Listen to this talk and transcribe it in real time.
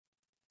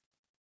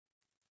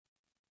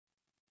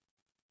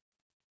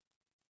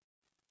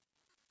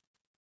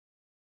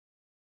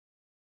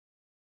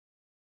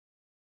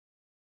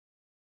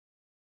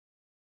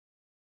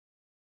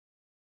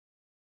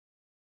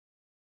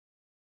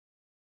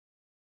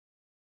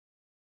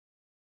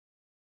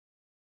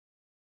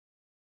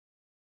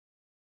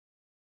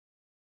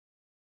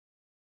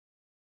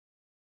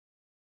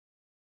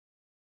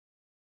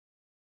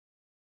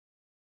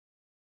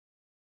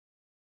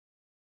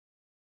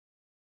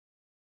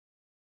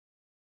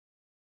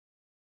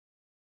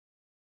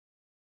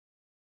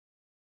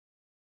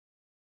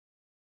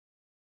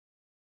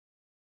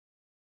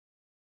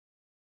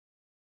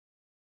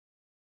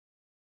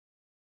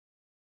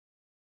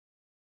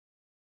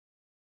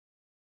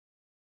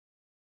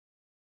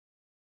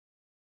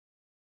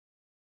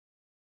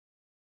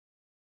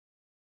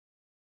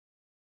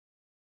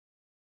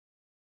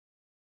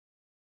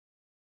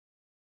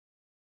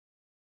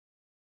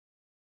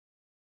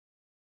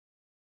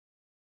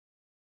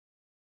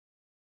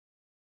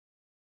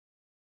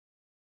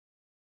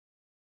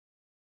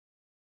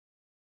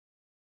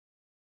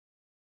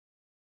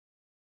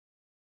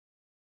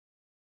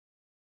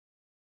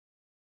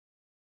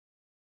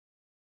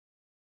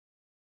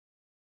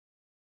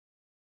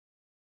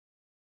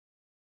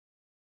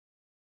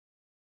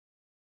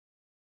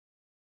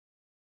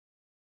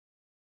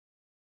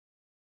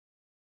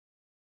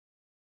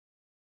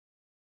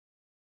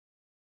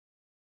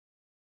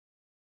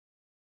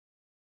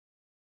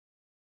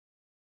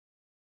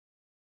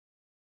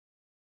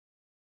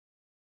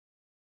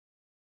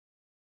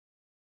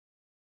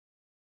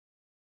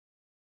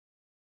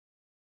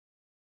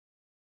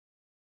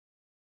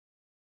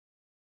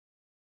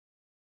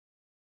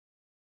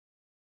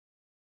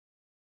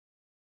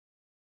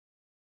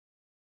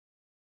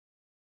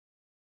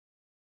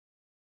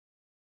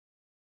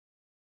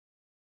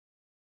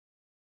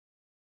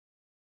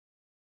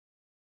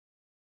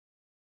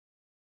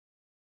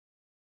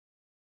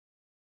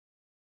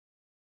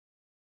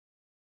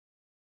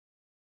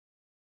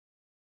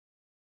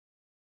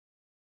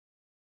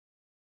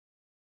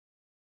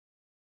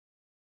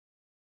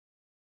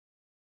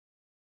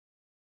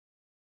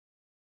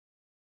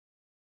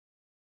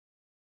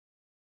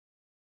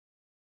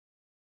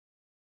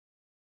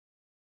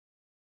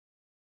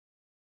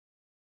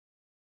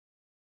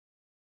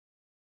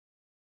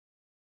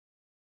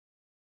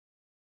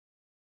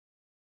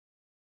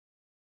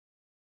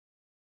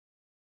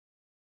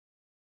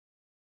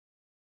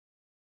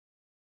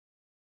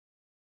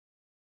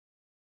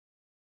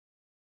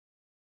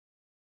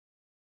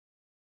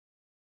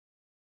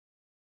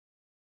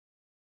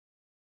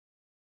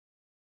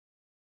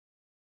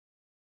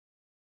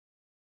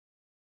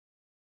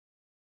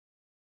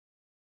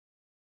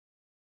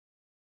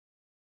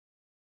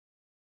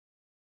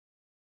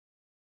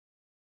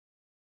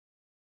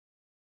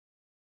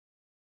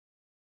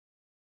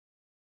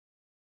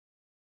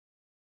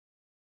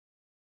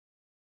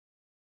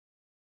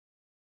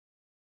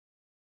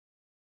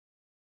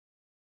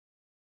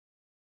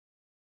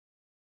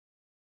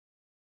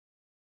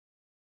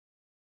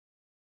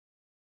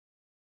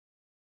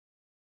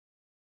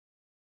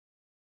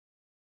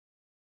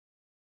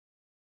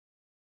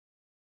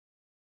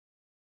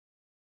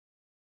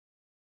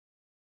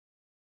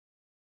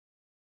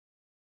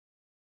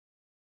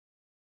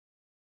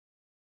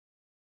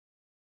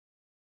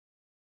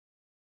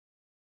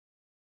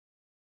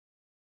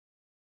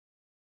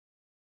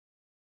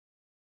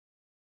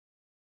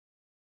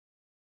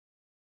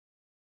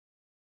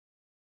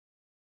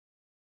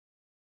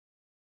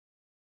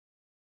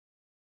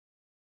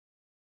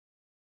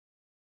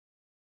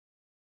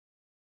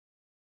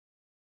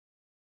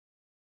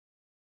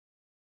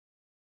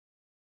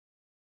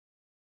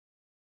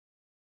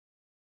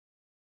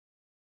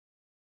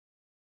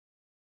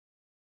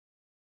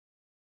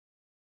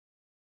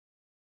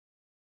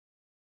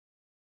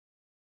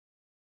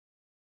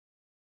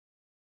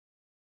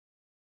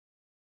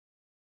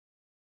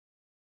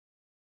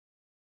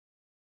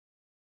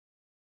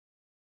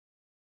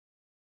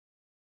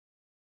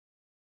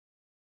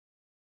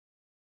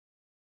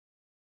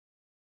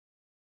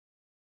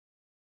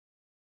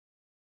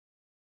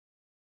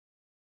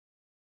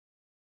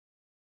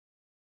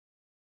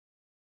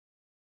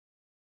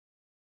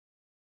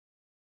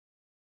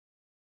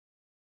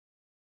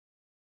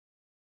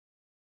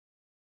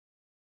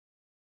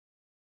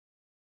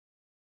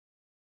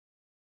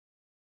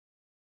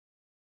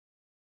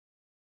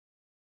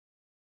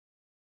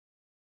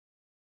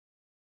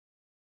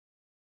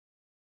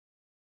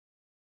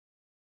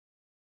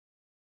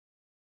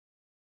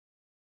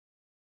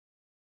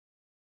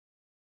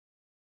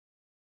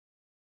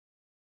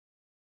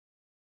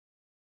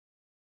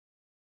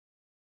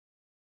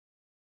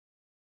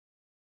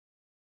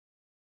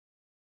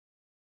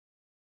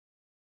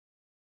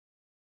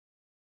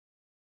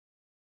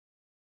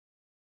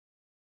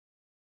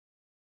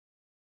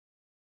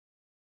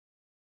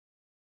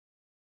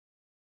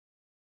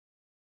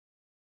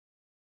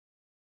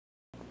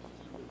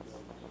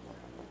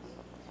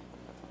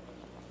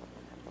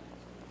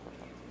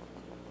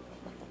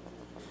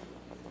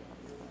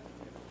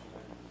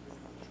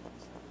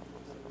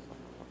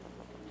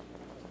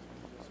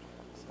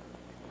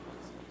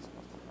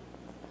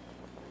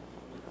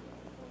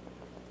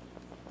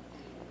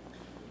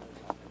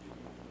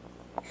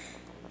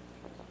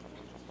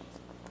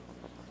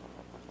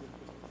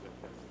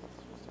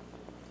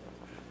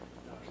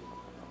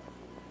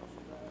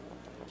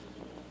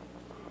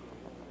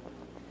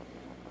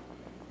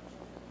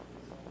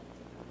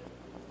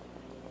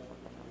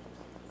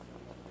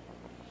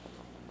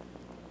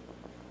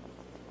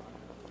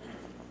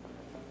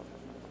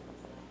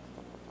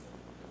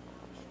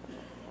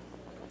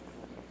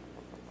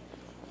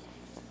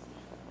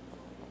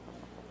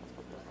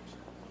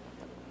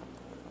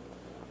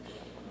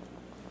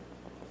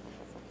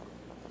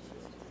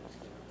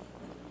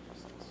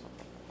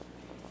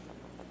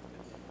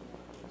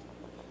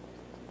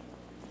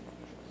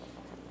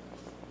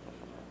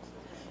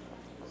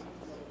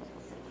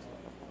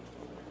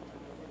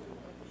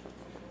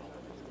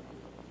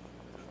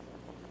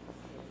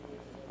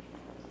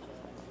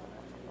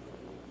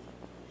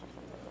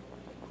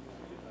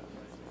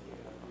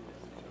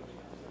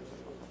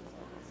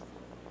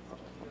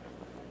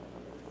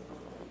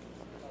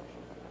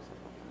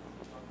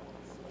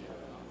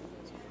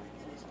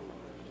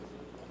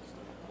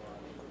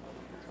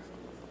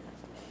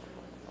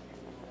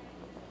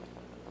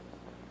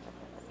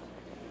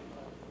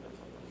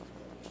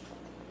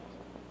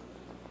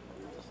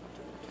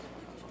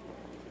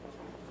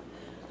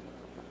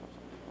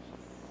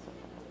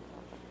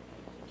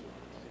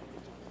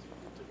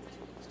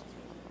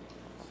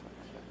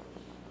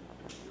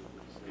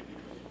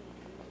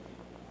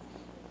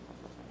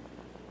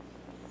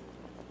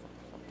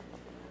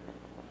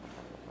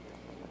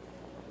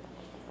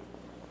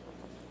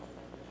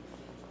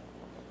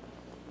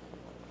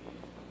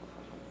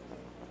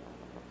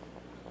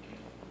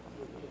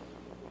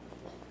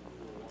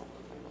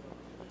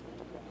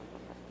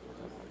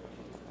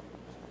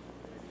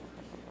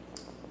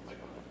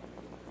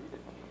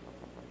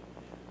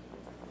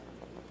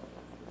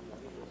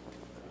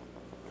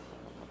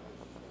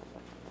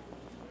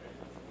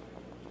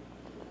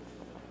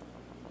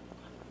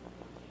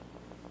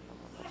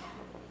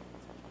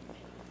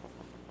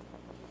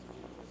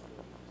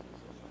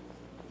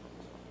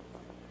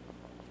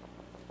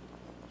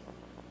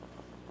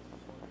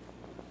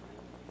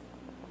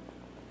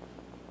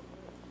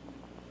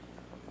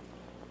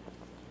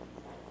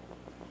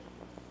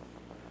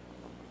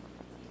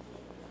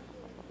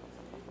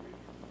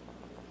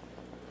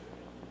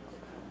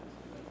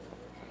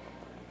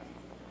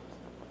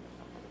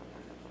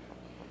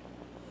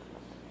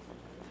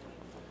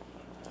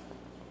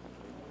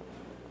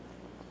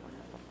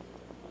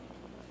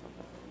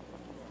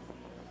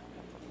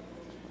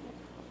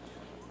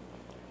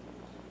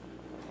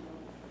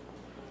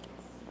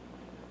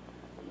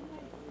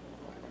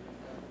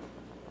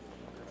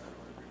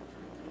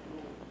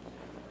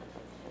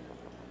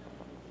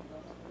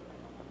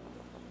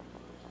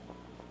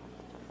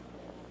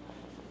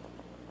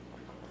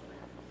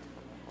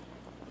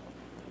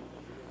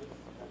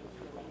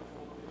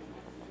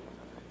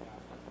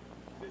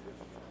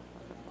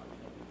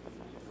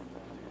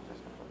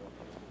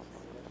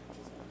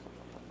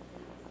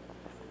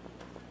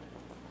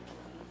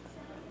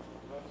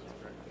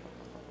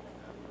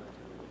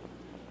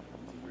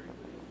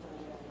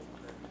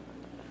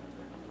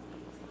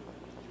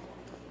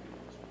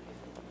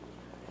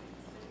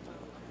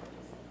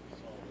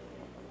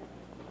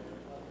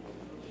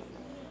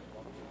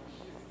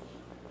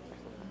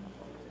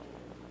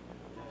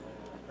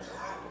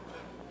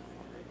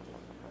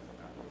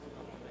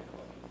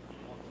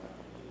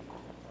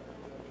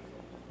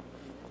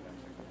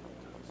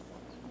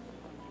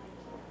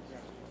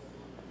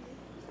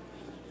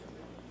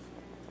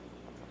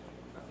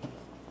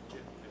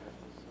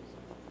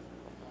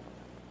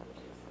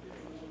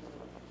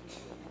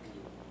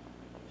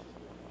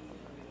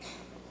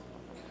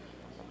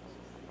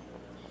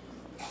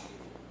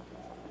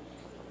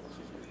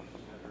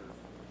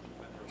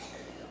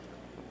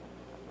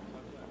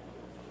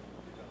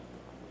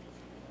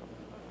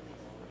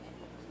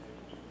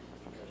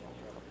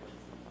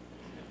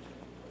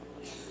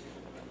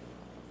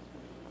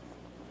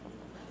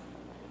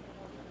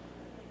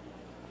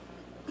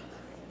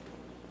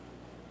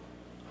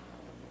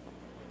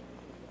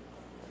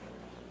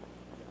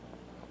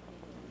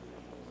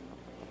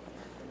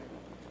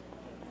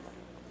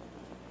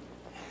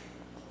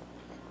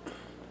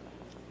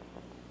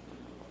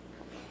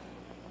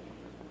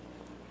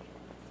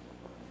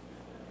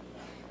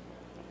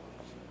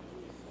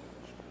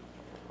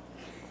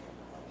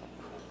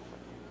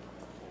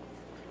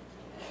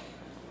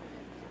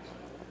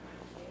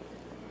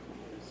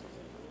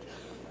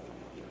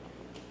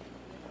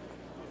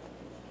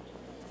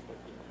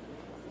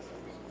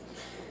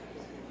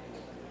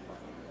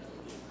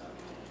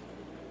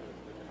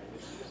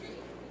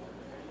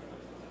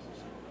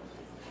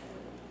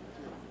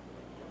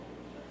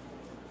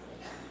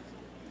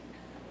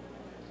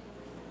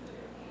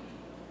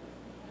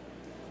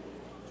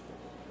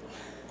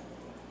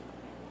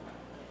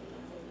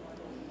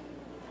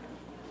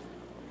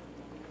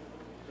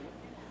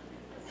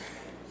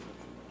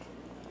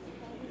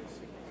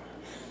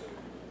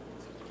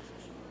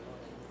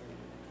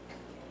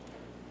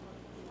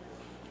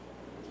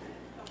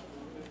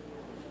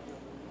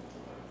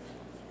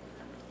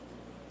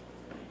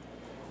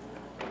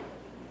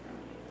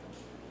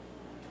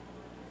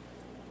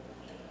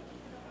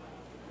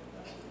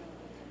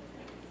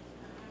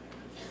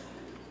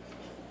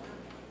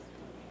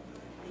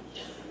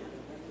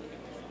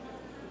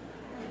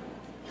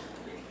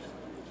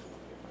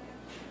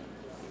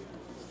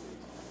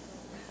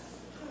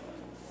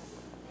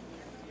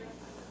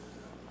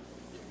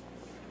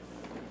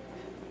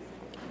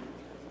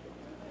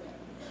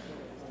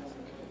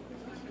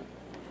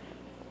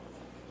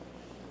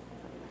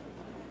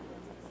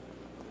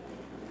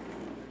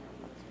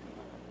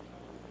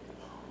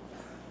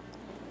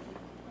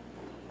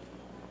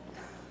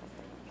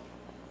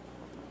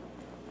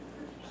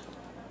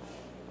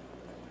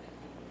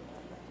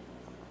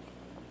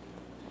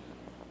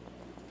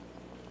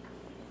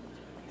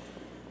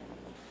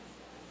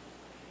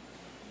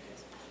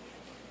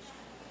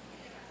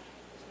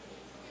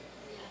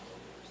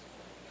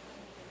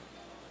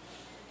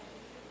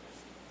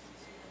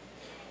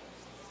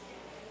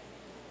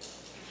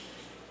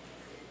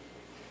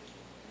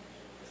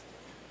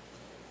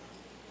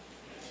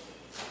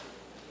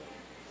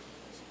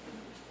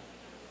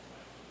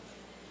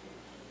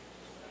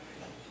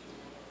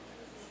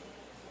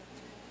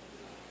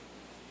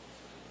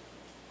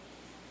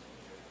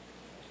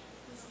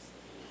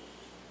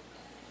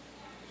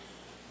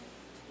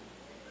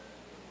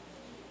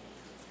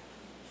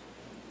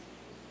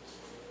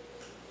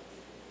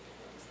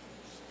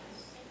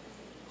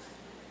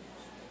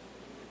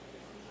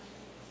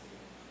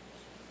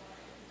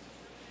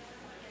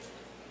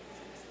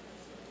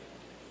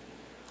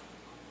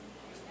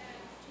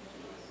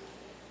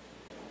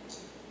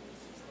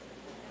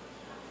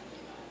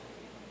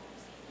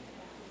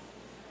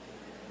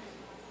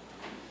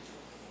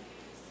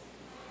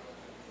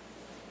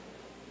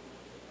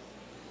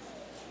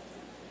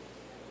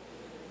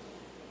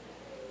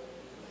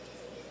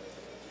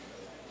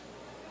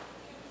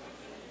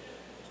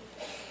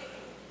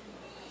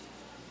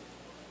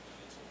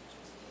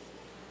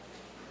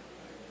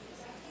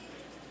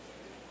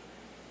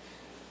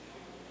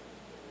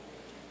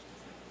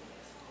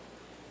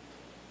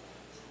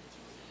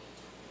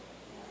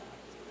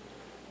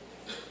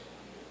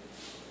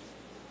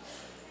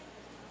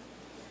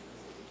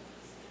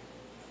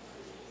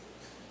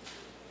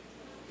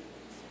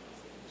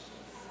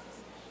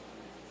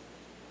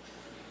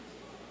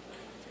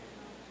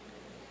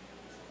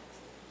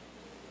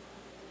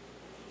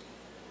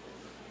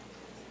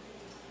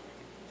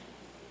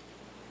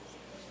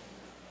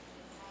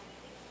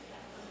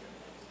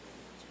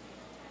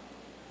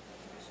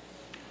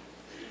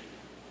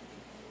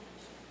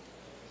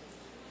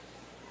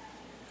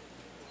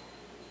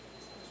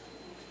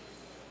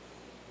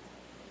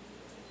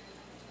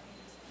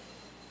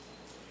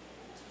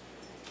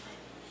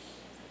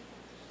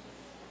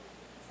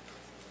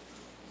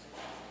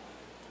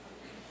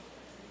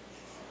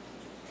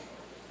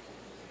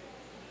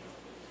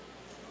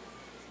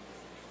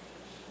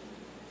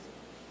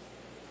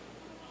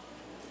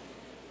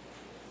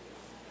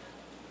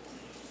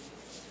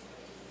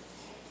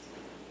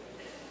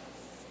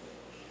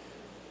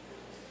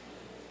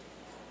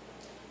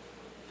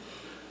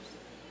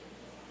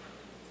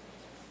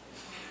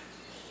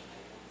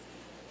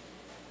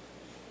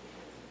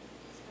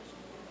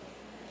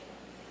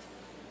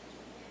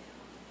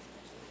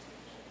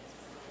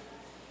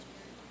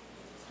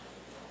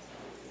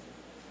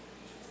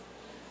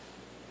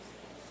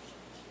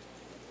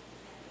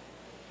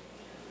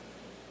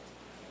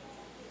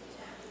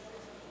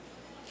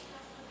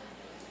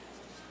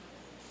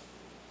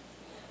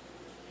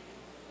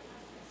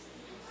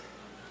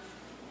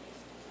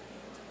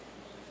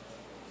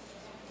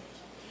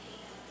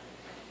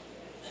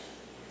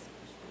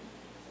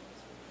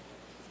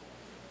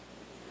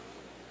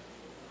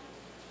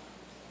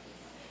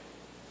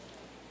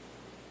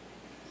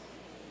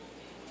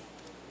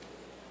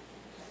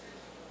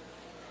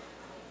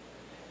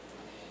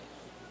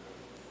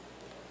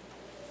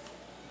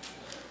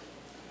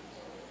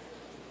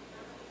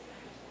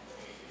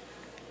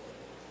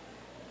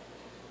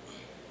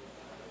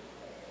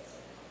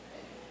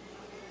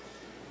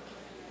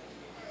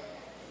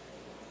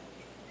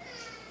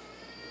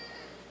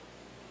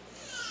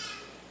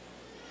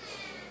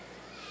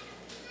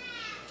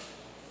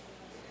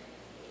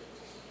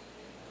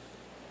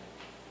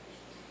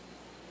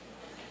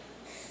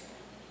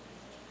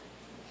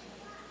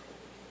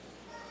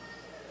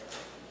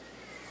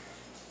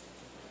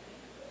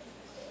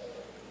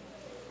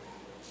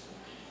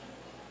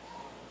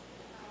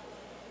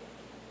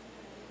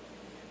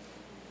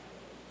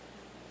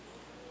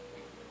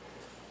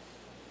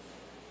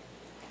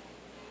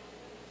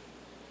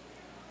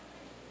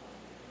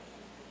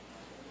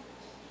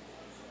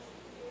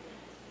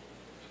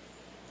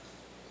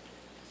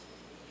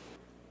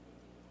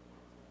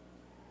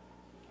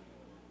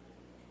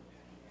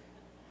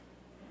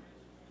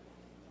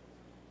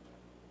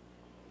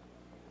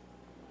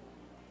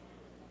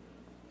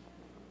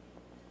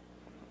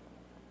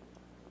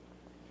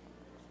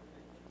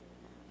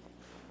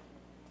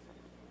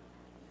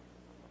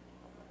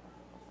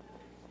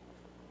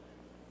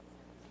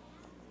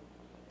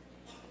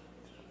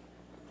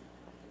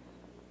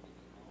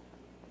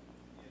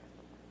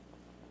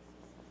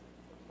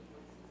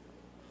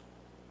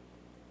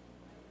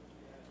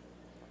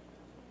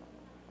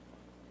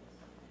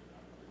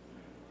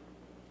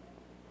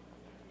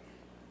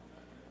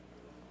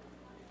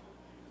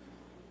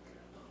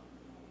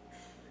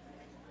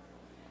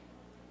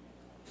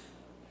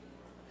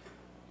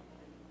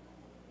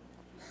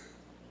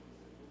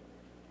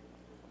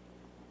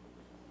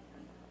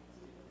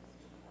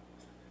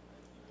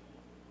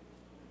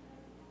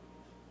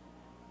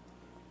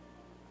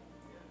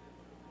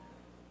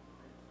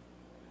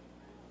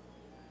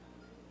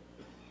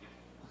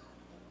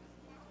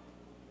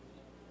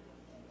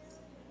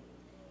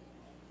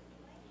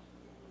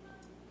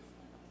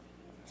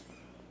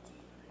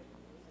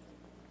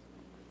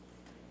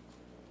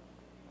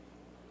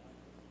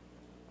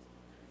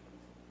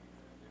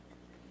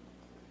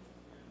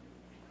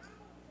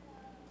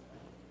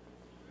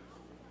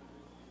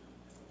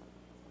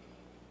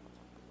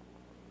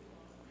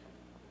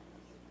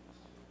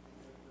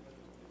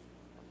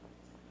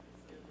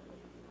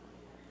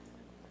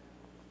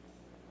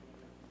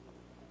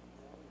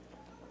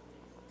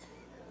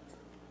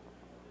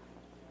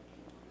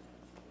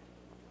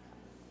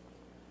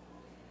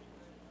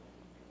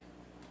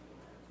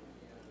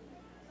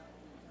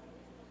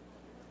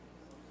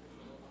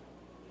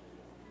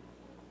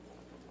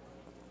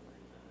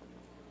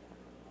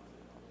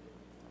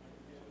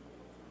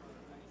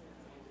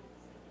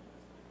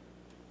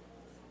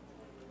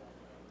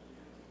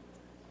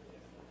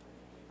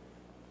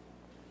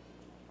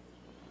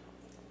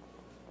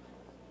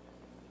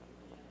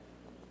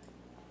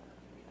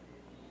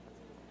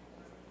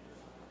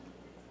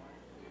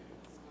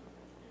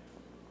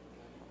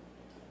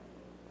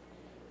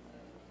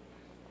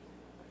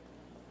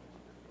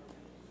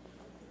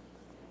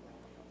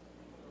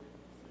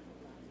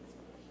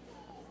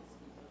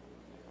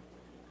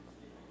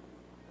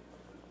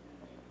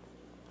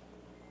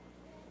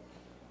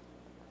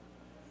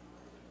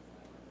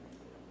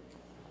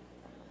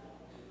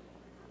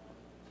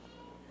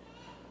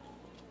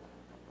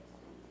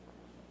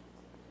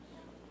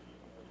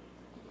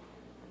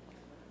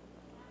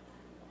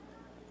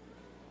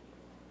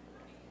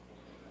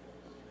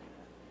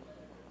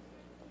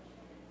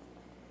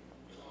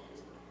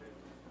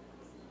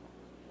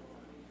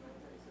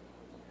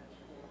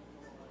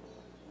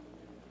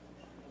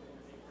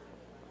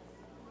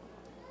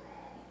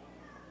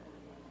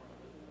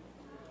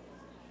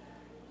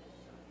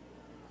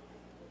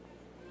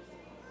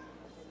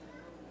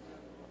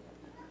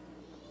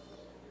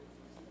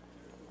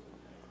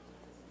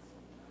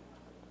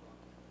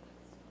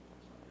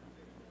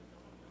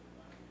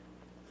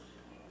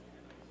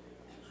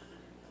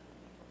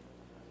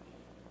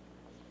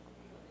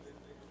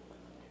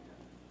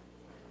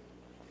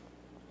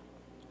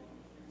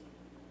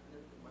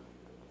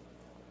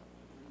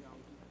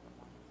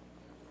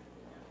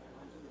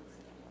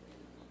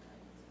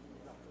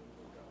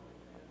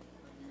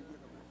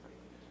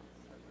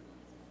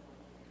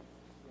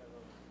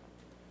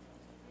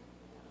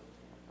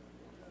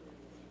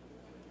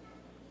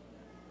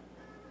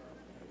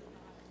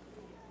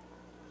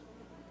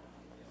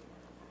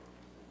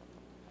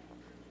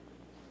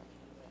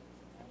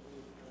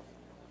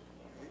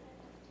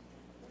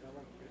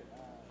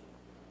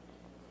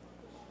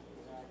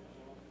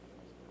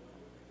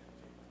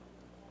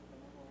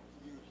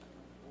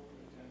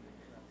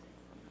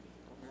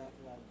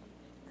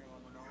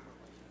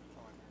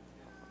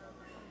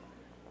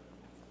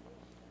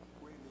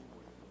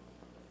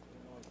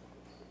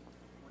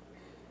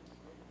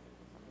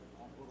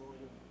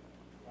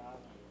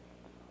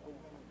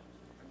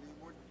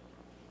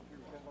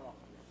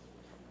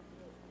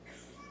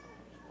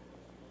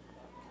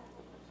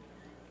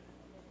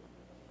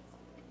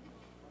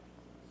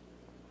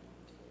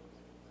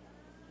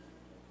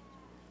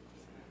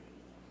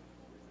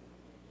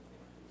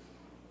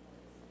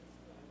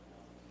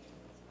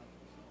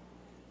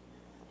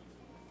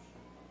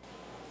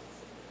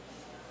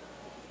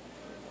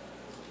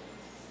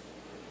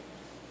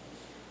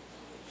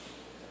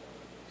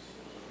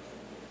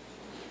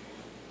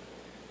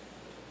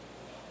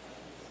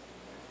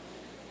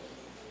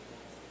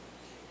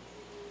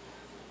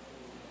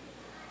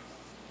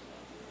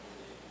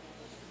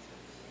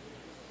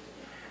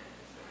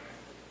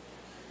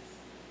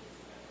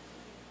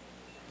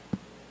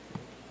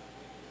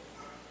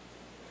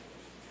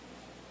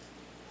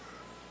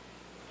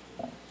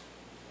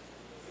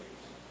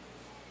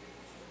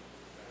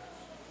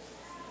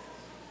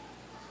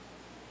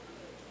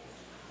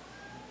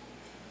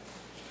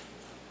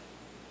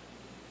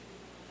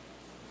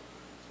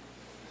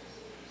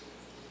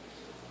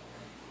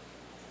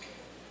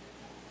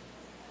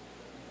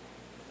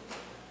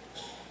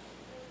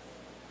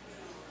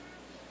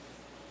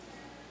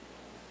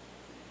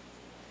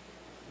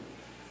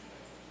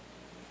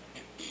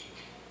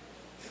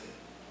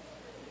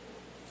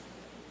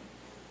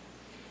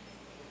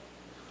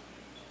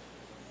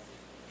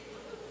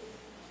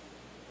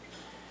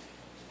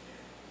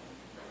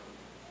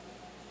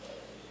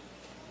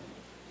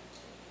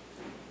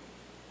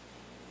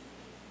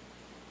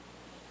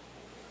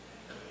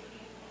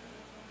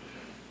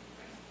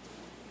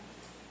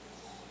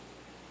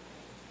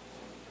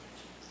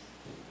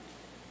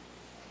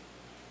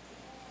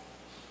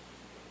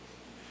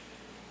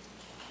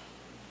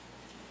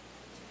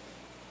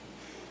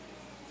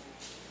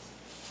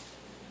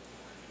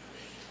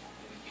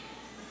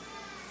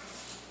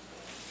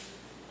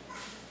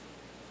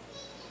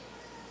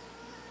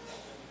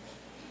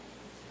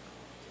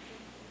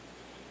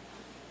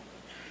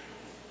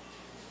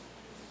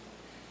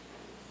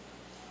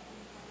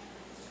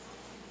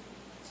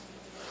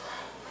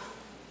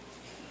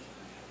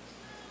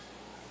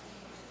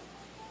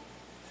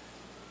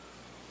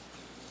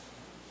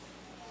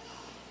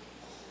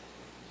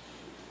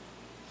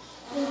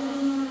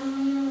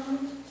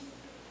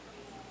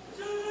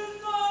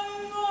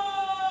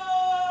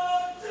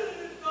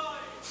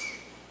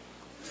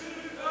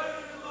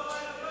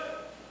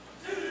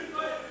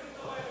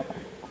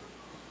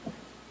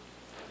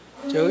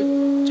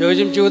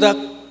Jim Judak,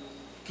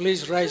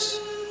 please rise.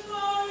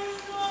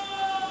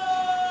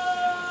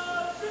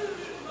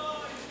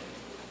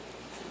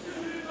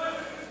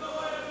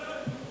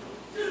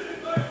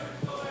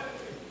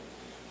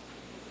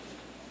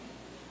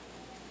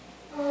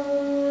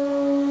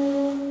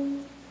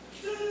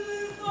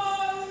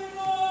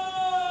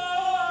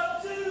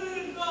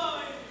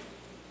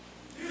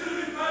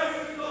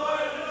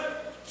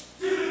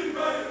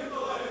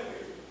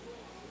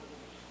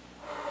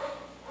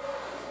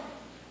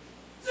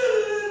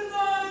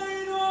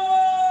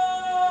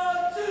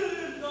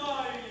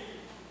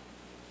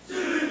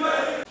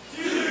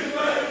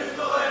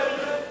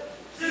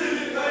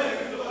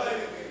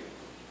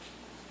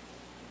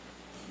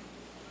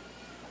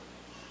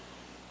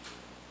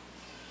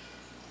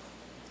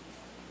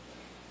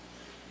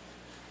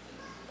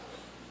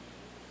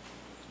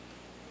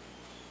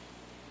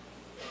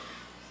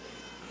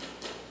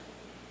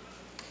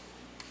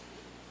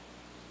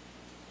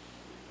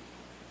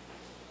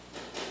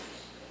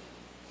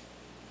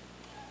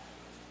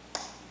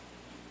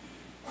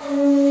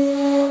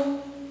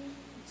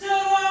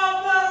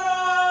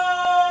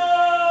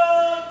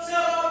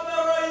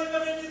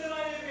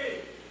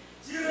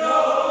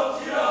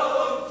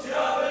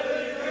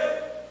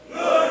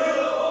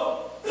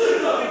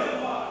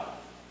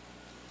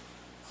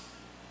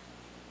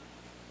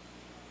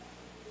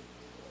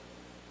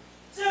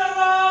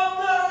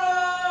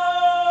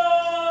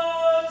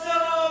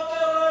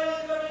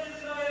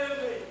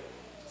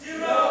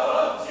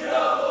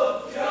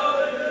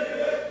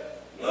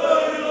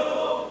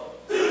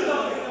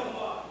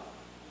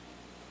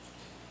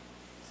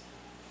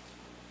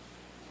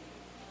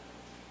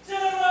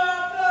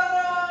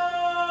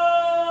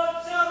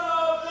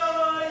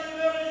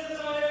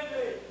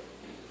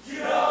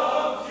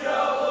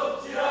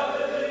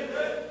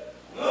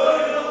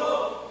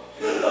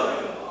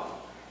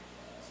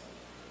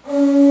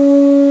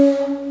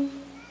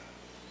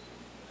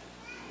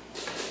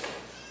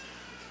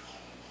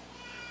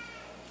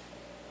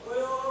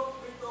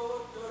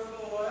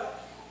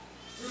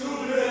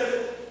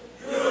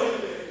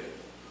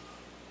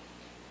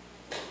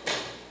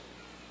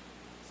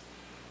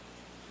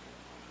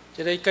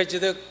 Jadi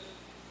kajidak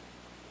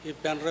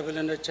ipan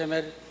Reverend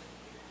Chamer,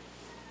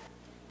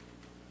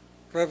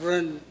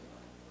 Reverend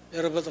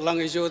Jorebon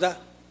Loeak,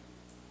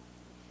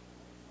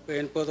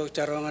 pen podok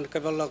carongan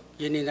kebalok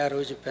ini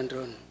naruh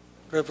jependron,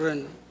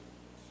 Reverend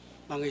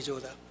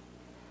Loeak.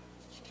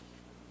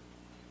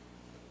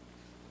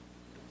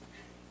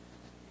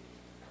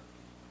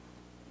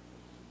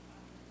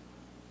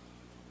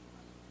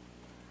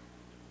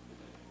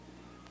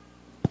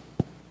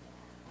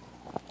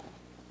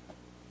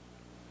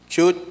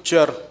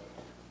 Future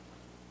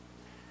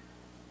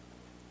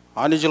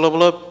Ani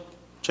Jalablap,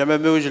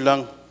 Chamamu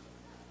Jilang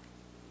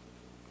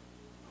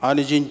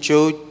Ani Jin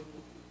Chod,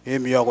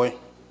 Him Yahweh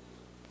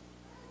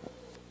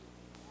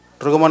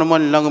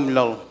Rugamaman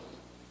Langumlal,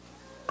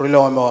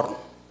 Rilamor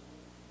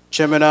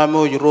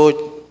Chamanamu Road,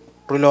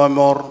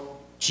 Rilamor,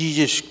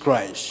 Jesus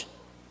Christ.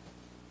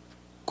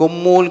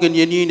 Kumul can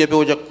yeni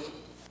nebojak,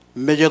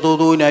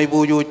 Majatodu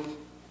Naibujut,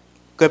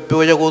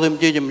 Kapojagodum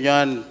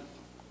Jim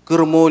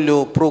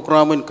Kermolo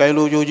program in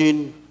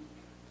Kailojoj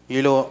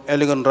ilo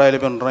elegant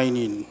Railiban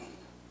Rainin.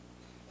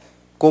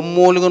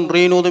 Komoligan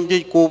Raino them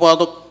J.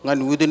 Kobatok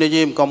and within a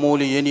jam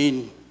Kamoli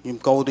Yenin in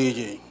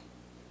Kaudeje.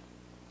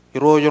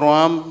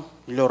 Iroojlaplap,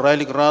 ilo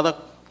Railik Radak,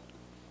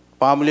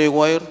 Pamle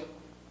Wire,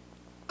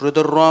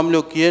 Trudder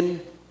Ramlo Kien,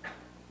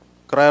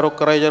 Krairo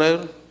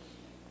Karajair,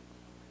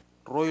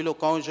 Roylo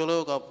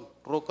Councilor of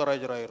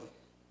Rokarajair.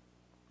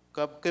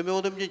 Cap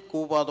Kemodem J.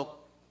 Kobatok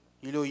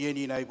ilo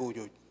Yenin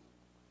Ibojo.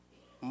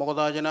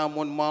 Mogadajana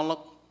Mon Malak,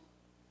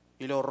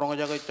 ilo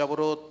Rongajaga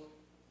Chabrot,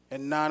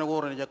 and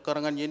Nanagor and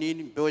Jakarangan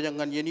Yenin,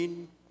 Bojangan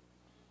Yenin,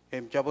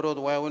 Hem Chabrot,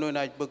 Wawano,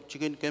 Night Book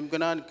Chicken,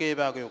 Kemkanan,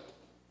 Kebagyo.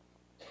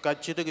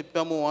 Kachitak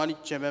Pamu Ani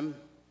Chemem,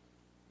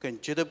 Can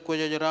Chitap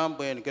Kojaram,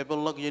 and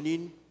Kepelak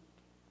Yenin,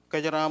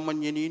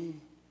 Kajaraman Yenin,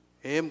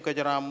 Hem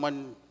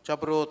Kajaraman,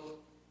 Chabrot,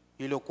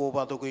 ilo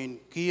Kobatokin,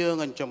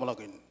 Kiang and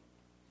Chamalakin.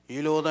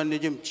 Ilo than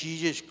Nijim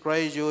Jesus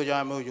Christ,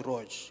 Jamo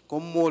Roj,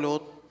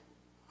 Komolot,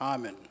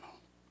 Amen.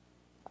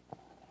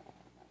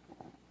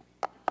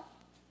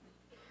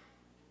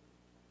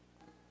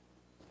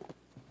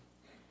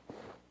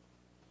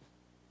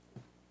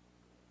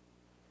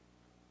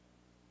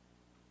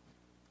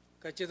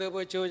 Kacita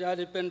baca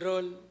jadi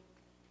penrol,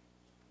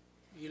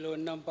 ilo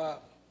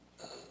nampak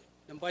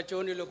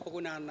cuan ilo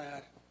penggunaan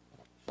air.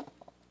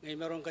 Ngai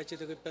marong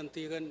kacita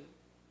kepentingan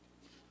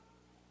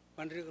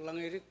pandrik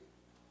langirik,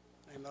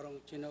 ngai marong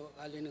Cina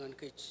alin dengan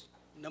kec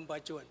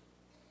nampak cuan.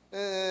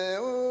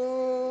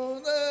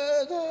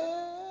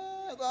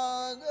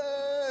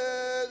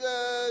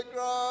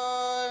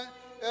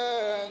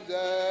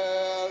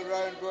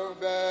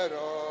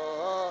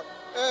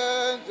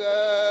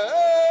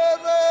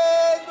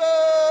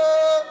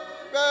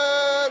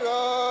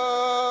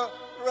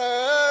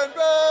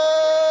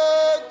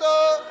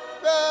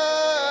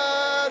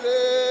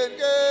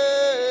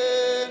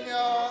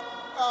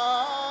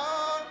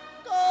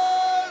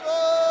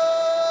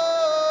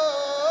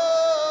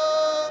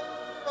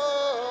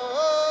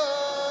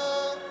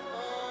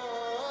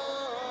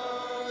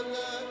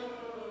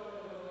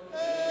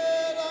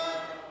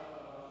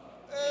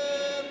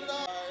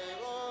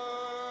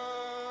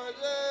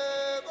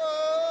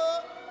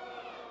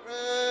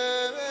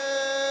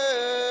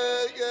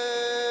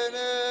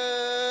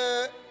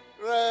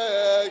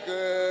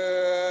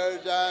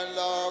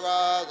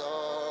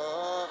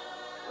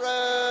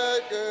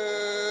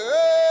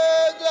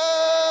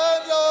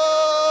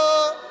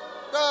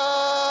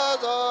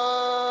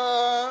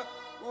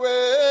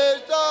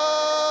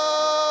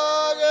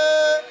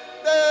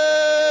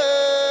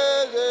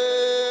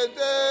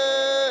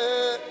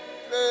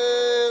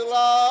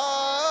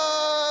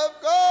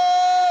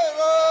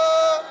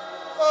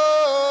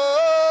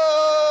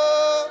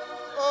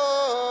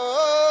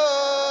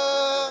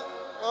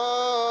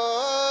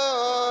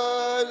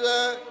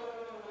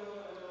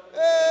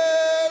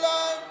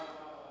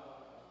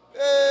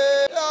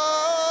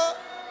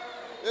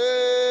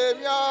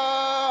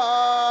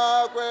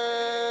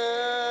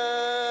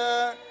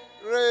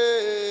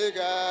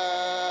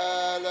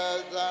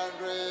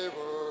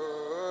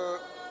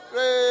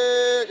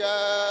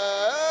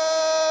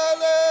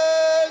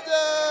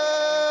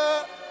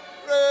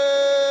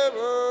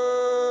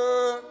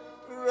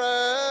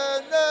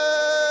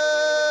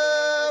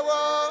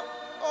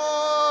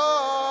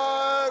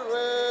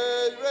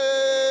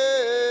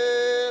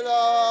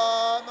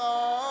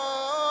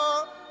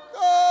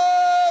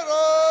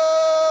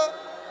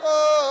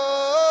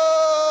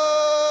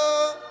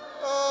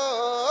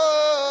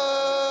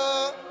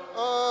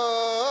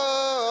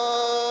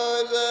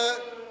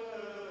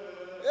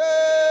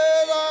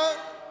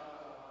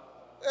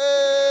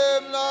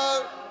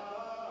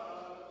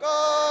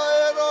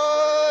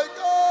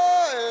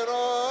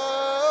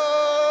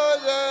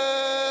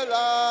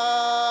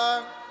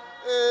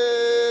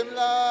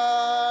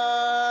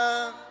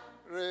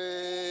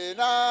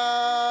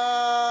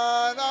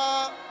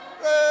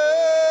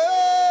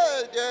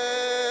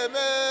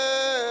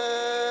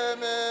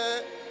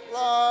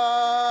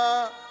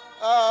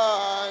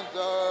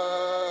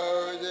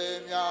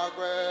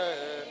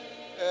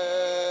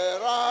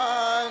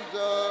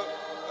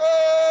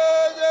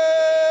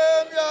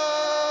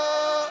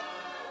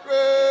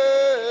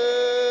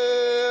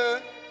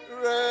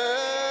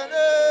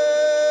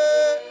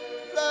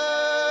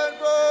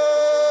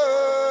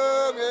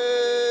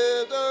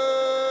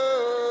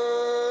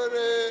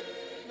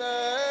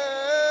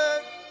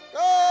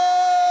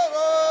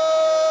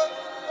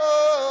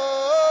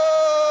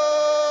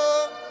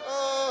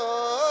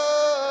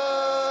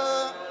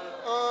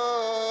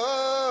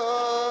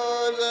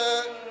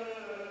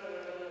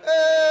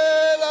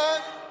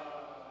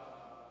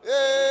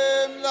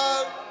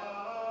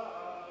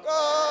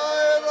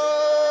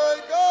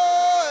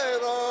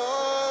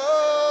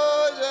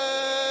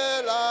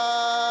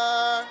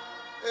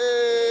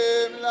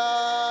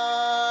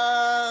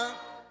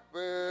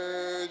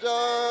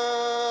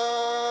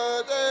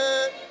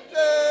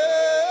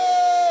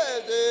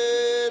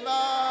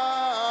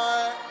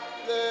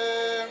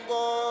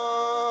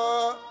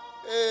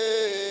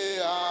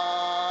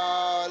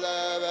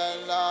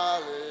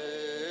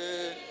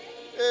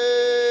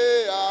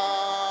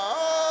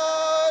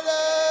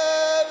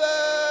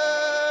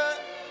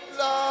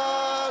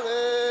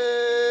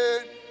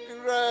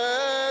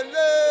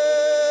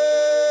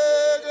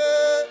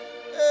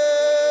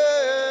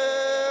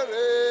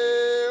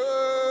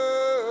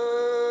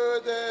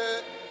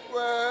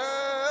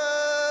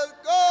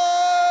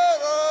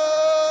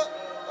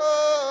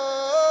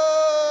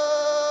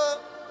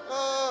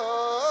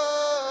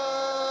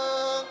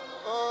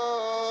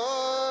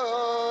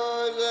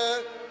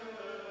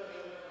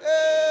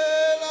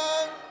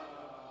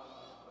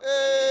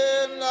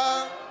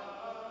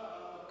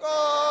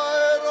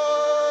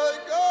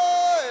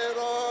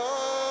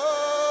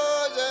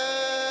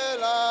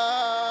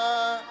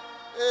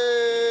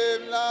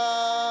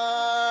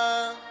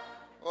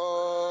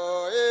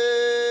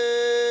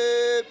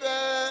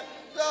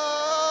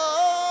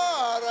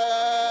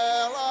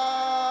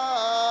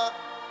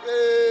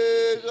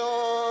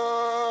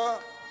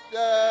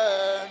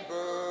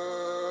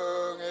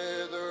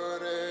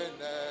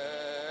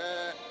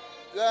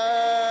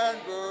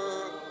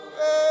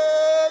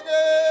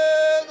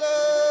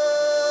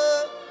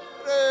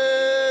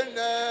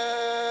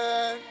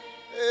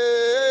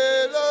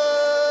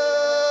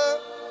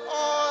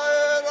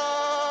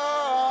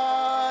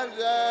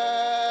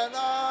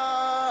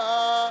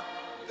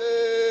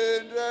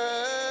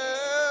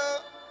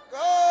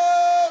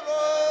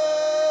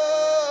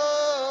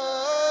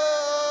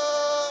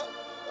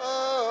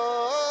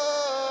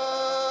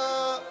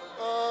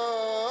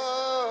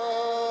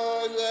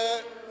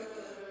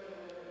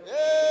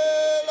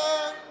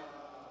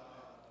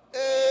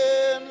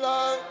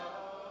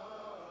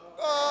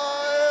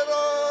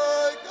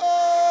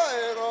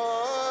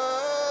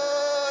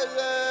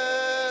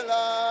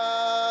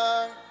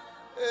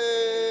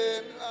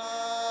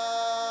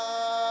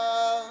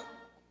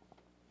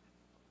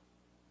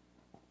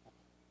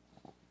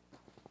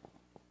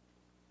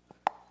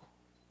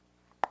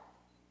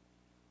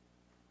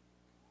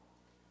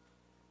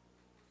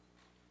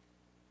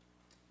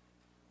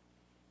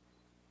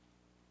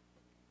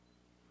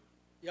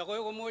 Yakoy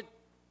ko mo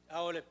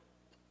awalip.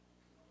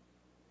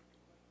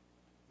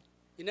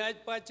 Inait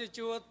pa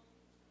chuchuot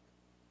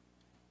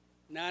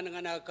na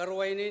nga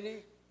nagkaruway nini.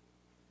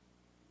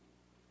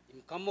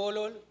 Im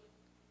kamolol.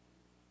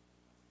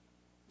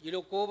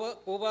 Ilo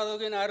kuba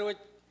dogin arwat.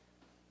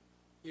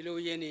 Ilo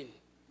yenin.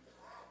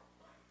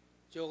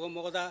 Joko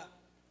mo kata.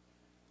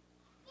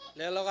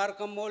 Lelokar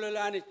kamolol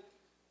anit.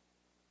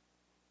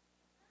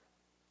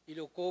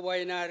 Ilo kuba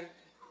inar.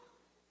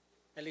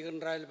 Alikan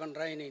rail pan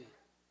rainin.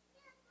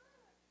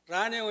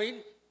 Rane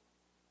oin.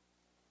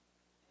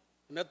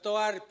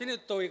 Metoar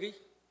pinit toigi.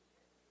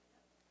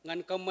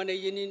 Ngan kamane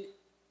yenin.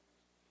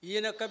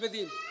 Iyan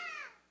kabedin.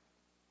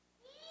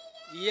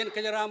 Iyan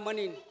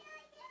kajaramanin.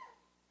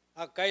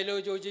 A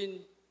Kailojoj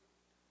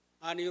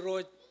of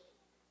Iroojlaplap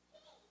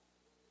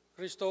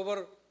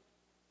Christopher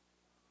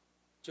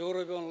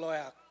Jorebon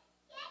Loeak.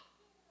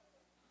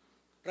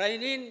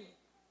 Rainin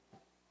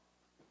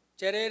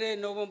cerere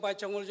nobom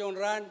pachangul jon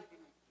ran.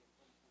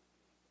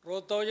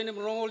 Rotojenim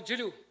rongol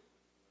jilu.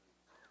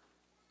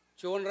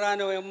 Jon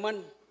ran o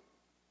emman.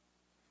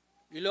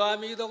 Ilo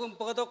ami dokum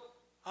pakatok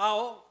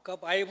ao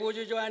kap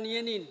aibojo jo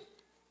anianin.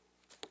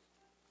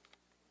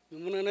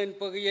 Yumunanan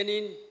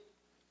pagyanin.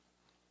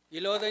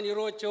 Ilo dan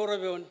Irooj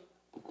Jorebon.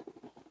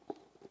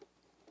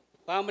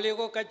 Family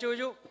ko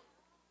kachuju.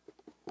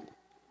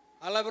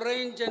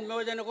 Alabrain jen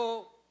mojan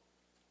ko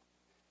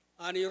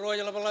an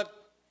Iroojlaplap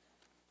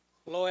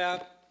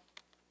Loeak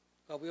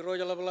kap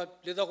Iroojlaplap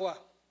lidokwa.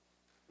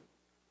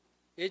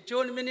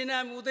 Echon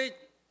menina mudai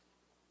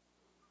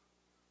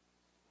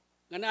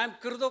ngan am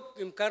kerdok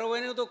im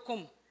karwane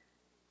dokum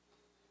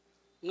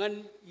ngan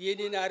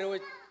yeni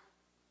naroj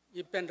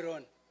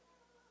ipendron.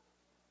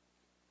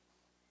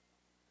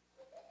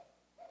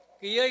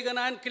 Kiyai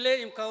ganan kile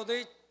im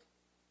kaudai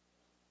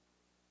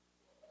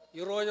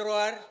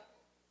Iroojroar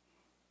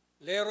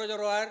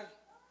Leroojroar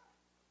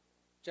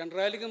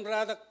Chandraligam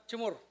radak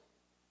chimur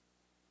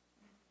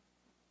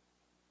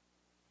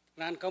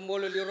nan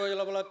kamolo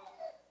Iroojlaplap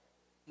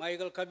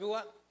Michael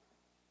Kabiwa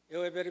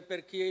ewe beri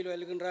per kiyai lo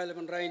eligan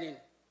raleban rainin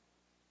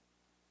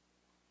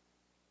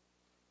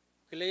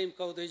kile im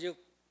kaudai juk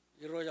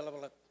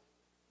Iroojlaplap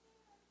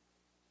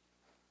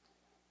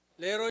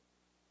Lerooj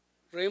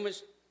Remus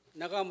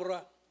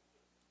Nakamura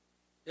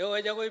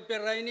ewe jago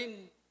per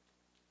rainin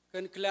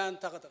kan kilan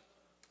takata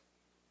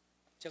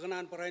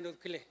cakanan parainot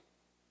kile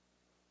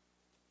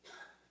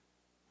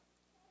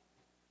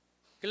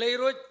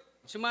Irooj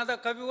simada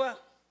Kabiwa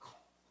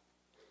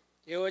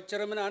ewe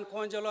cermenan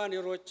konjalo an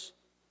Irooj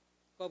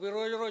kap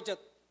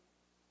Iroojrojat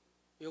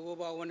yogo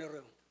ba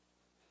wanero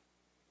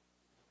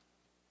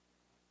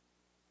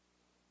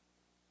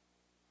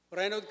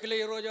parainot kile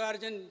Irooj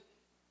arjen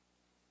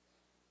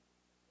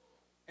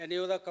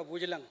enioda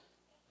kabujilang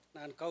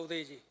nan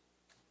kaudeji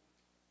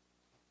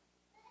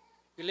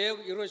kile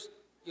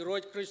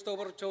Irooj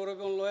Christopher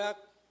Jorebon Loeak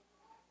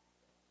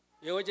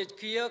ewe jet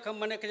kia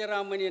kamane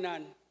kajaramani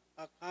nan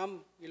akam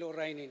ilo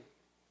rainin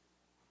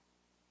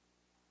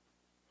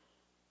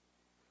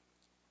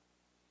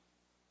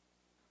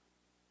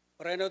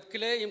parainot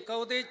kile im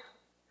kaudej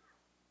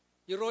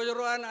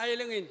Iroojroan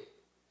ailengin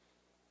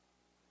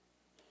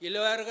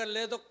ilo arga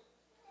ledok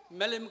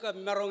melim ka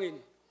merongin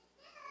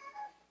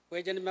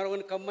wejen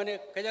merongin kamane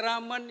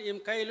kajaraman im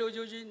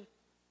Kailojojin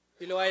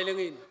ilo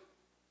ailengin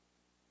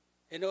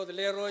enod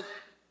Lerooj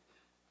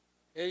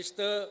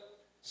este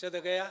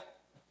sedagaya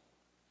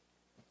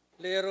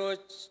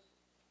Lerooj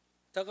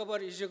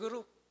takabar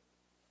iseguru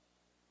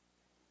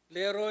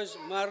Lerooj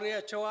Maria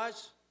Chawaj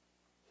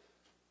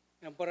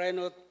yang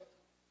parainot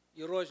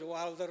Irooj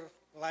Walder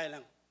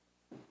Lailang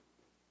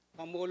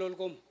kamolol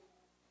kom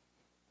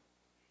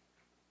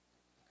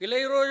kile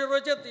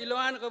Iroojrojat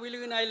iloan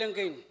kabiligin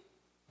ailengkin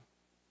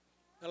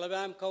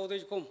kalabam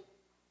kaudej kom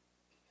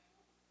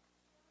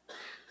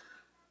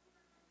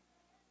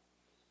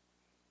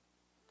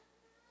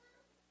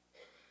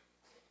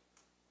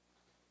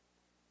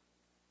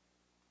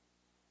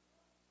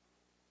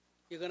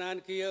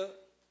Ikanan kia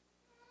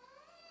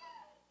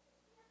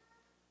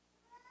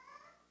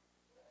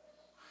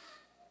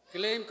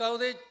claim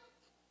kaudej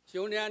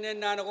siunian en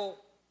nanako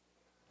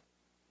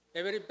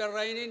every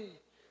perrainin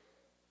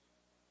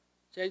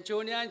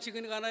senchonian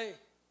chicken kanai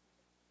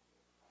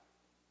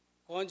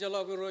konjalo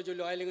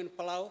Iroojlo ailingan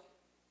palau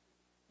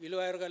ilo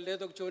erga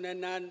ledok chonen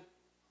nan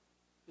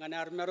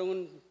nganar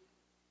merungun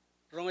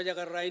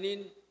rongaja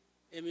rainin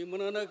emi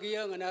munana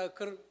kia ngana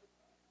ker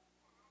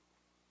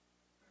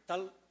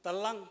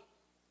talang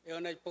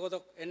eonai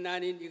pokotok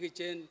enanin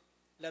igichen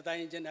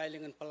latain jen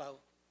ailingan palau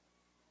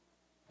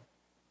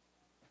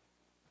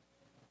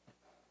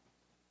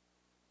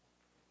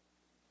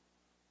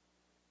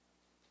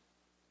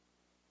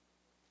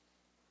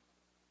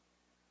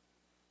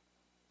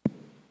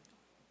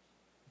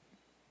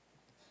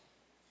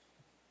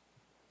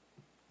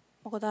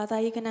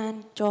Mokotatai kanan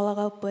jola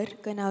kauper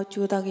kanau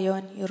juta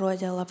kion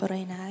Iroojlaplap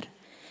inar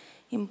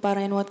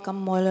imparainot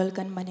kamolol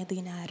kan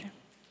manitinar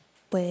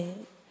pe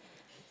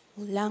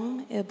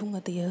ulang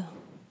bungatia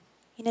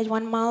ina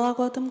juan mala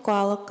kotum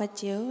kualok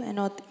kacil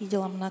enot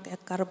ijalamnak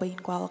ekar bain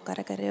kualok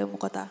kare-kare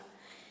mokota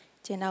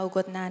Jena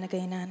ugot na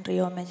nagainan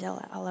Rio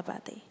Majal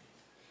alabati.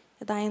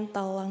 Itayin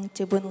talang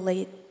tibun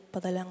late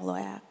padalang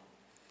Loeak.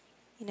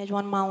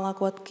 Inajwan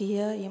malakot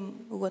kia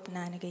im ugot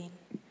na nagain.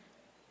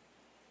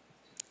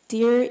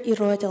 Dear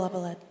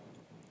Iroojlaplap,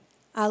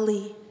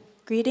 Ali,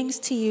 greetings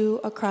to you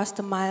across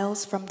the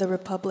miles from the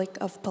Republic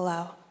of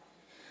Palau.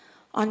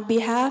 On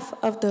behalf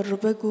of the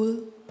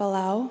Rubagul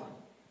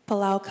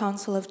Palau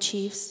Council of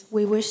Chiefs,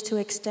 we wish to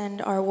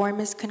extend our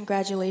warmest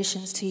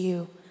congratulations to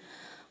you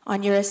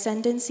on your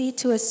ascendancy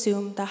to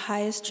assume the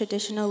highest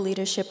traditional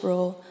leadership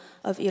role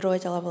of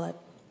Iroojlaplap.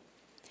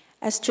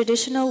 As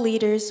traditional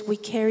leaders, we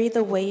carry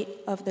the weight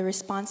of the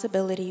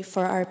responsibility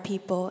for our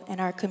people and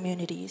our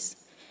communities,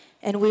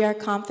 and we are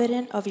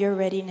confident of your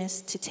readiness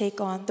to take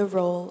on the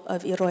role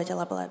of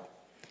Iroojlaplap.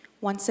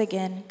 Once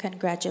again,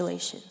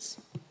 congratulations.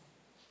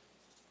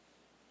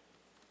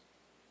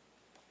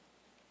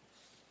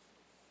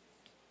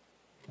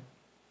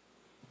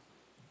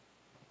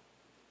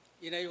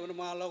 Inay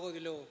unamalo ko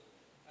gilo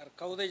ar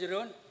kaude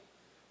jeron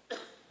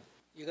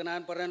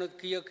iganan paranot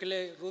kiyo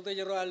kile rude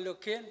jero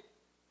alloken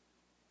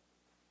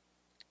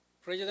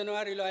President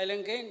Warilo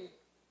Islangain,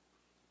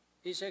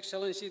 His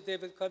Excellency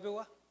David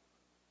Kabiwa,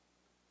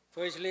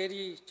 First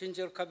Lady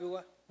Ginger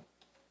Kabiwa,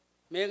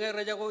 Mega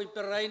Rajago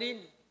Iperainin,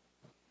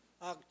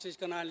 Akchis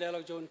Kanan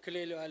Lelo John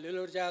Kilelo,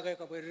 Lilo Jaga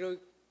Kabiro,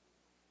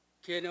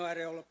 Keno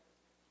Areola,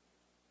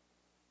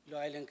 Lo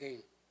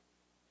Islangain.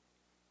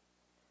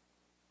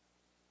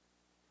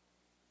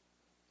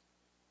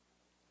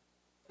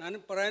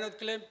 Nan Paranot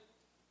claim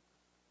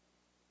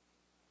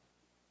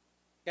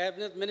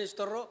Cabinet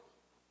Minister.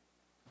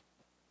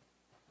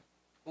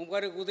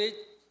 Umkari kudej,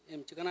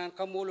 chikanan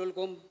kamulul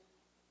kom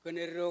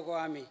kenero ko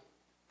ami.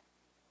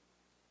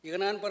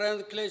 Ikanan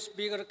paran kle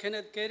Speaker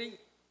Kenneth Kerry,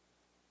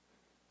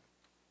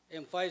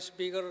 Vice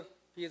Speaker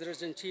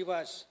Peterson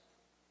Chivas,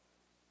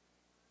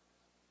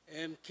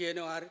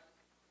 Kieno ar,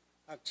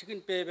 ak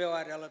chicken pebe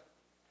war alat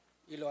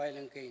ilo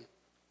Islangain.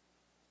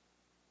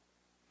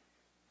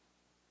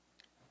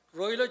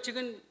 Roilo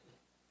chicken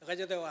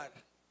kajate war.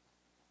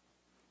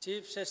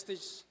 Chief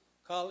Justice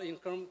Carl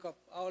Ingram kap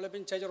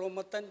awalapin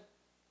chajaromatan.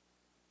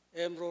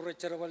 Ro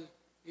Richarwal,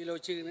 Ilo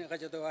Chicken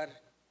Kajatawar,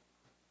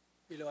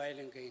 Ilo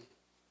Islangain.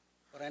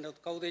 Paranot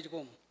Kaudej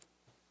Gum.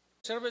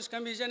 Service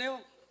Commission,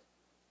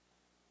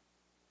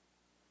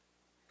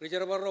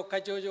 Richarwaro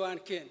Kajojo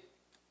and Ken.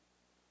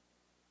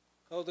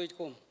 Kaudej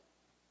Gum.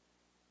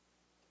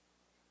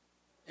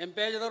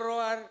 Empage the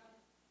Roar,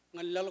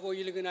 and Lalgo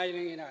Iligan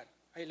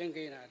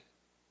Islangain.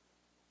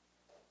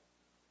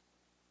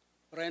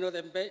 Paranot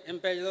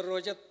Empage the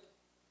Rojat,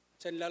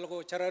 Chen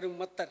Lalgo Chararum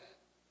Matar.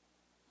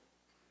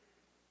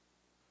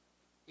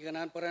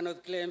 Iganan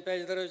paranot kle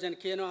empage daro jan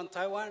Keno on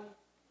Taiwan,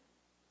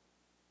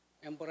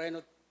 and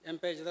paranot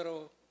empage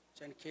daro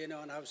jan Keno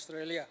on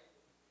Australia.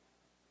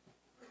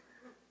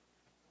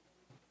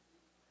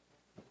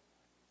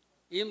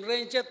 Im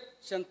ranchet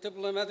jan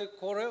diplomatic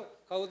corps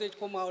kaudej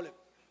ko maulep.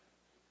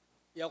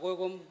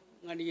 Yakogum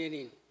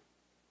nganiyenin.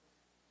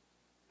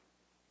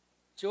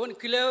 John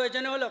Kileo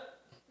janolap,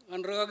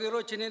 and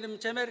Rogiro chinedim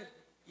chemer,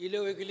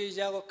 ilo igili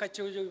jago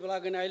kachuju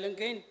blagan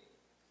Islangain.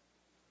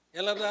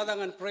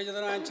 Elabdadang and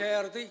President and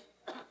Charity,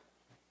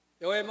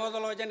 Yoe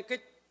Modolojan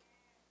Kit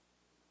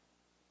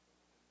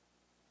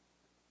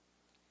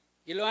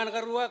Iloan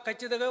Garua,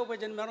 Kachidago,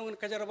 Bajan Marong and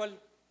Kajarabal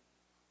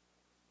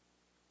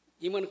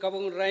Iman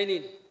Kabung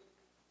Rainin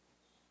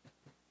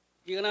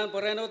Iganan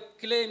Parano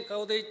claim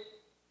Kaude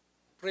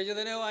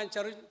President and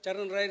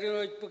Charan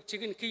Raino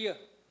Chicken Kia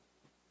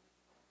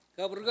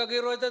Kaburga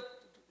Giro that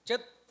Chet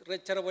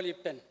Recharabali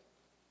Pen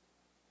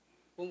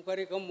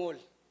Pumkari Kamol.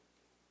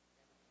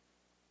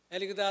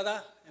 Elik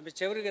dada,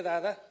 Chevri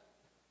dada,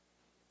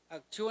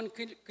 Actuan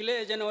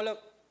Kile Janolap,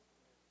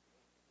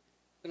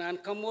 Nan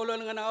Kamolo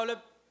and Olip,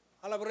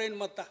 Alabrain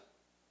Mata.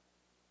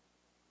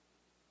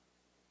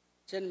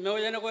 Chen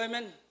Mojan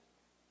women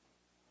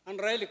and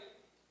Relic.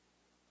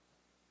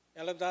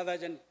 Elab dada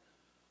Jan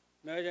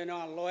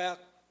Mojano Loeak,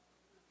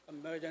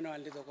 and Mojano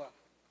and Lidoka.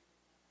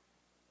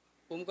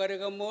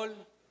 Pumkarika Mol,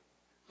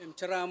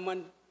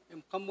 Charaman,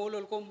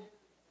 Kamolum,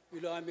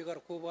 Ilo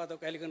Amigar Kuba,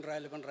 the Elegant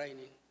Relevant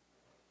Raining.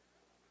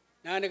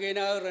 Nanagay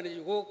na rin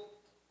yung huk,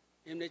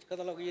 yung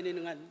katalog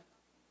yun nga,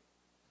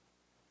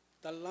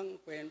 talang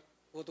pen,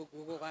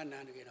 puto-pukukan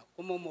nanagay na,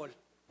 kumumol.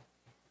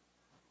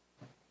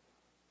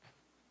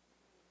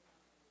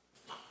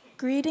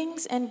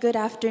 Greetings and good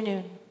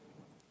afternoon.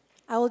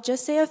 I will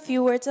just say a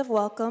few words of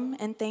welcome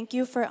and thank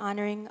you for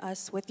honoring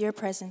us with your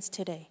presence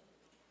today.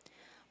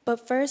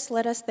 But first,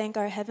 let us thank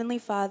our Heavenly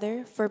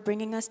Father for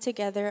bringing us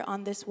together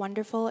on this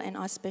wonderful and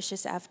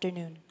auspicious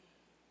afternoon.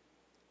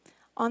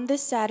 On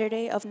this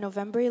Saturday of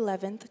November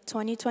 11th,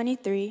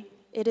 2023,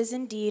 it is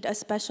indeed a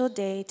special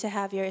day to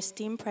have your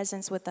esteemed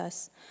presence with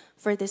us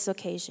for this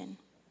occasion.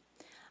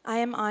 I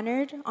am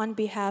honored on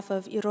behalf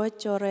of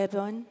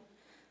Jorebon,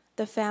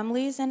 the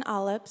families and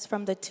alaps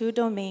from the two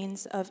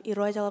domains of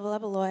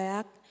Iroojlaplap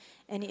Loeak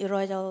and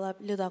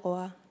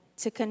Iroojlaplap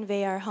to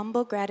convey our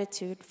humble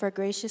gratitude for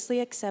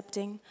graciously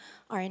accepting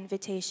our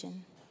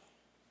invitation.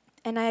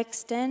 and I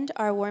extend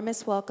our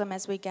warmest welcome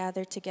as we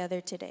gather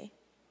together today.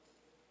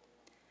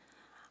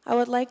 I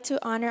would like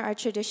to honor our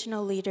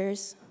traditional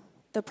leaders,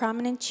 the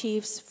prominent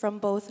chiefs from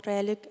both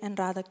Iroojlaplap and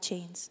Radak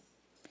chains.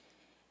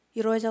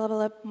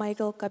 Iroojlaplap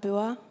Michael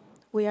Kabiwa,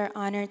 we are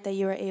honored that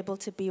you are able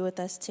to be with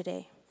us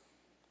today.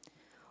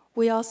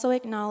 We also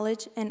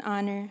acknowledge and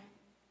honor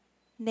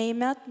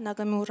Neymat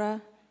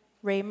Nagamura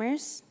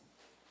Reimers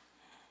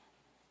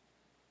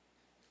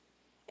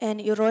and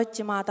Irooj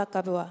Jimata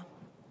Kabiwa,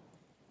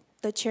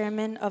 the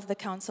chairman of the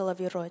Council of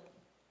Irooj,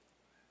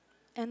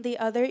 and the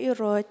other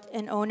Irooj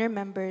and owner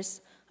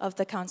members of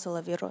the Council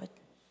of Irooj.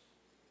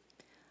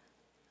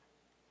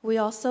 We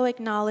also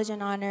acknowledge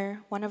and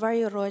honor one of our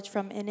Irooj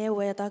from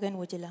Inewedag and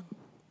Wujilang,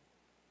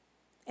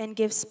 and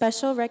give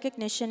special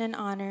recognition and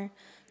honor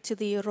to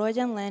the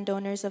Irooj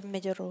landowners of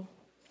Mijero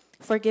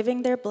for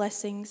giving their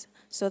blessings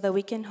so that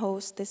we can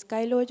host this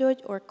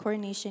Kailojoj or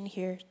Coronation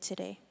here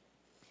today.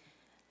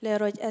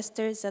 Leroy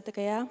Esther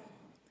Zatakaya,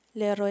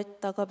 Leroy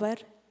Tagabar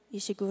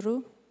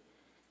Ishiguru,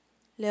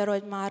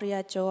 Leroy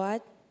Maria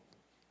Joad,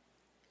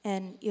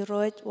 and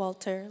Irooj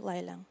Walter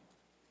Lailang.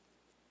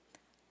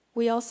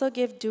 We also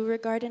give due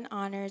regard and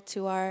honor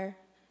to our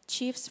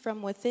chiefs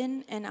from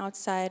within and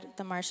outside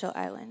the Marshall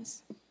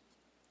Islands.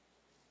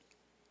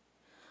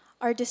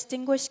 Our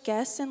distinguished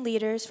guests and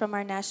leaders from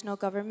our national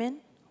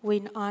government,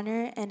 we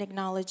honor and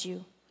acknowledge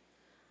you.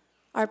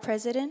 Our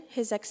President,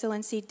 His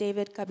Excellency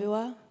David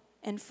Kabiwa,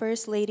 and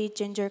First Lady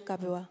Ginger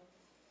Kabiwa.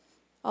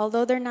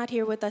 Although they're not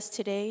here with us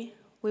today,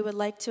 we would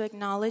like to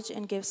acknowledge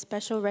and give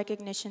special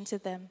recognition to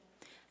them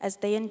as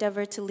they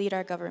endeavor to lead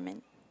our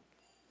government.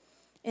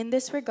 In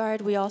this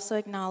regard, we also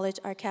acknowledge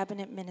our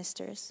cabinet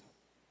ministers.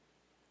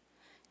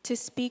 To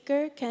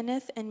Speaker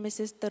Kenneth and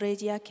Mrs.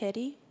 Teresia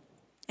Keddy,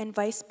 and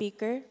Vice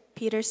Speaker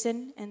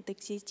Peterson and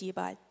Tixi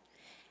Jibad,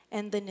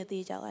 and the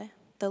Nidijala,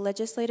 the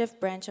legislative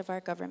branch of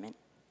our government.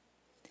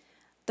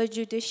 The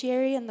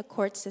judiciary and the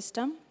court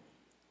system,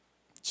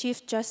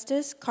 Chief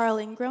Justice Carl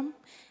Ingram,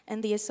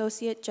 and the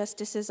Associate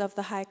Justices of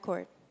the High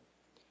Court,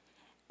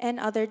 and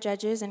other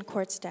judges and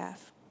court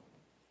staff.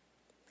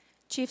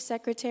 Chief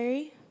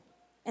Secretary,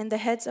 and the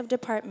heads of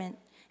department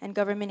and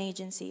government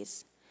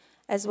agencies,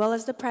 as well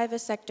as the private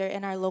sector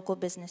and our local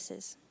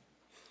businesses.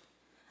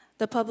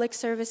 The Public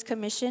Service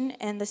Commission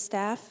and the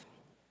staff.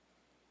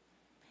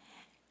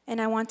 And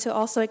I want to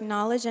also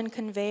acknowledge and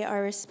convey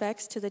our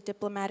respects to the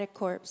diplomatic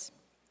corps,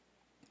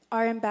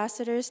 our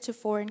ambassadors to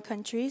foreign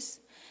countries,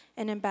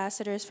 and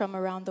ambassadors from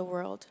around the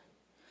world,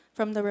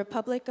 from the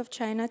Republic of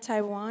China,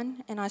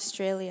 Taiwan, and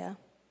Australia,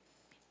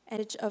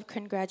 and of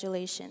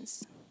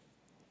congratulations.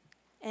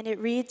 And it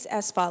reads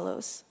as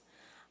follows.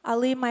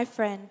 Ali, my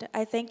friend,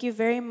 I thank you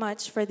very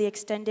much for the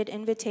extended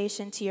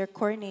invitation to your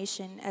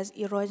coronation as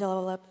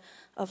Iroojlaplap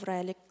of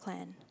Iroojlaplap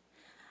clan.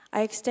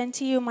 I extend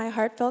to you my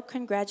heartfelt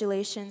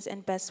congratulations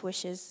and best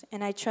wishes,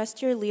 and I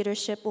trust your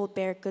leadership will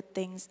bear good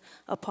things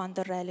upon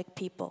the Iroojlaplap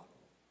people.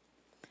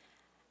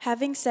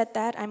 Having said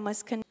that,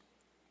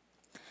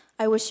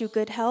 I wish you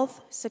good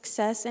health,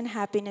 success, and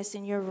happiness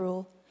in your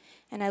rule,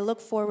 and I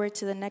look forward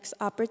to the next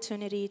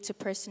opportunity to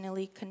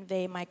personally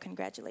convey my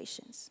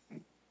congratulations.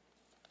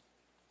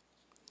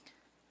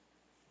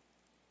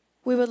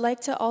 We would like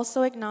to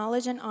also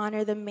acknowledge and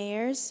honor the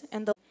mayors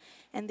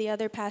and the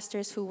other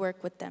pastors who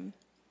work with them.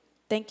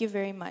 Thank you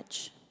very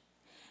much.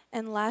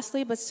 And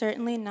lastly, but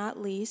certainly not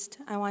least,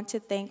 I want to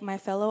thank my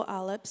fellow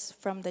Alaps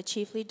from the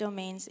chiefly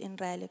domains in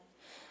Iroojlaplap,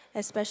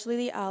 especially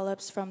the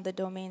Alaps from the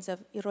domains of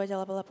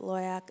Jorebon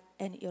Loeak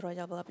and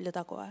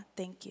Iroojlaplap.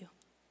 Thank you.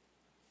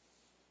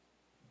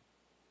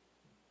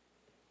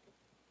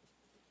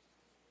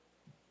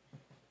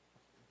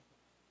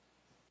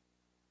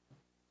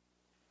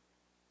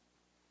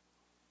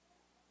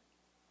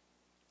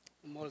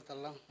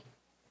 Moltalang.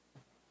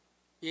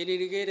 Yeni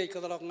nige de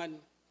kadalongan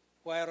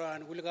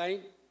wairan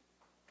gulgain.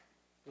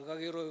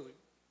 Lugagiro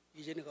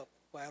ijenika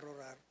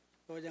wairorar.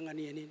 To jangan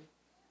yenin.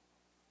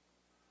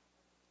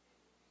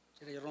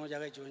 Jadi orang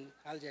jaga jun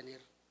hal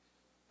janir.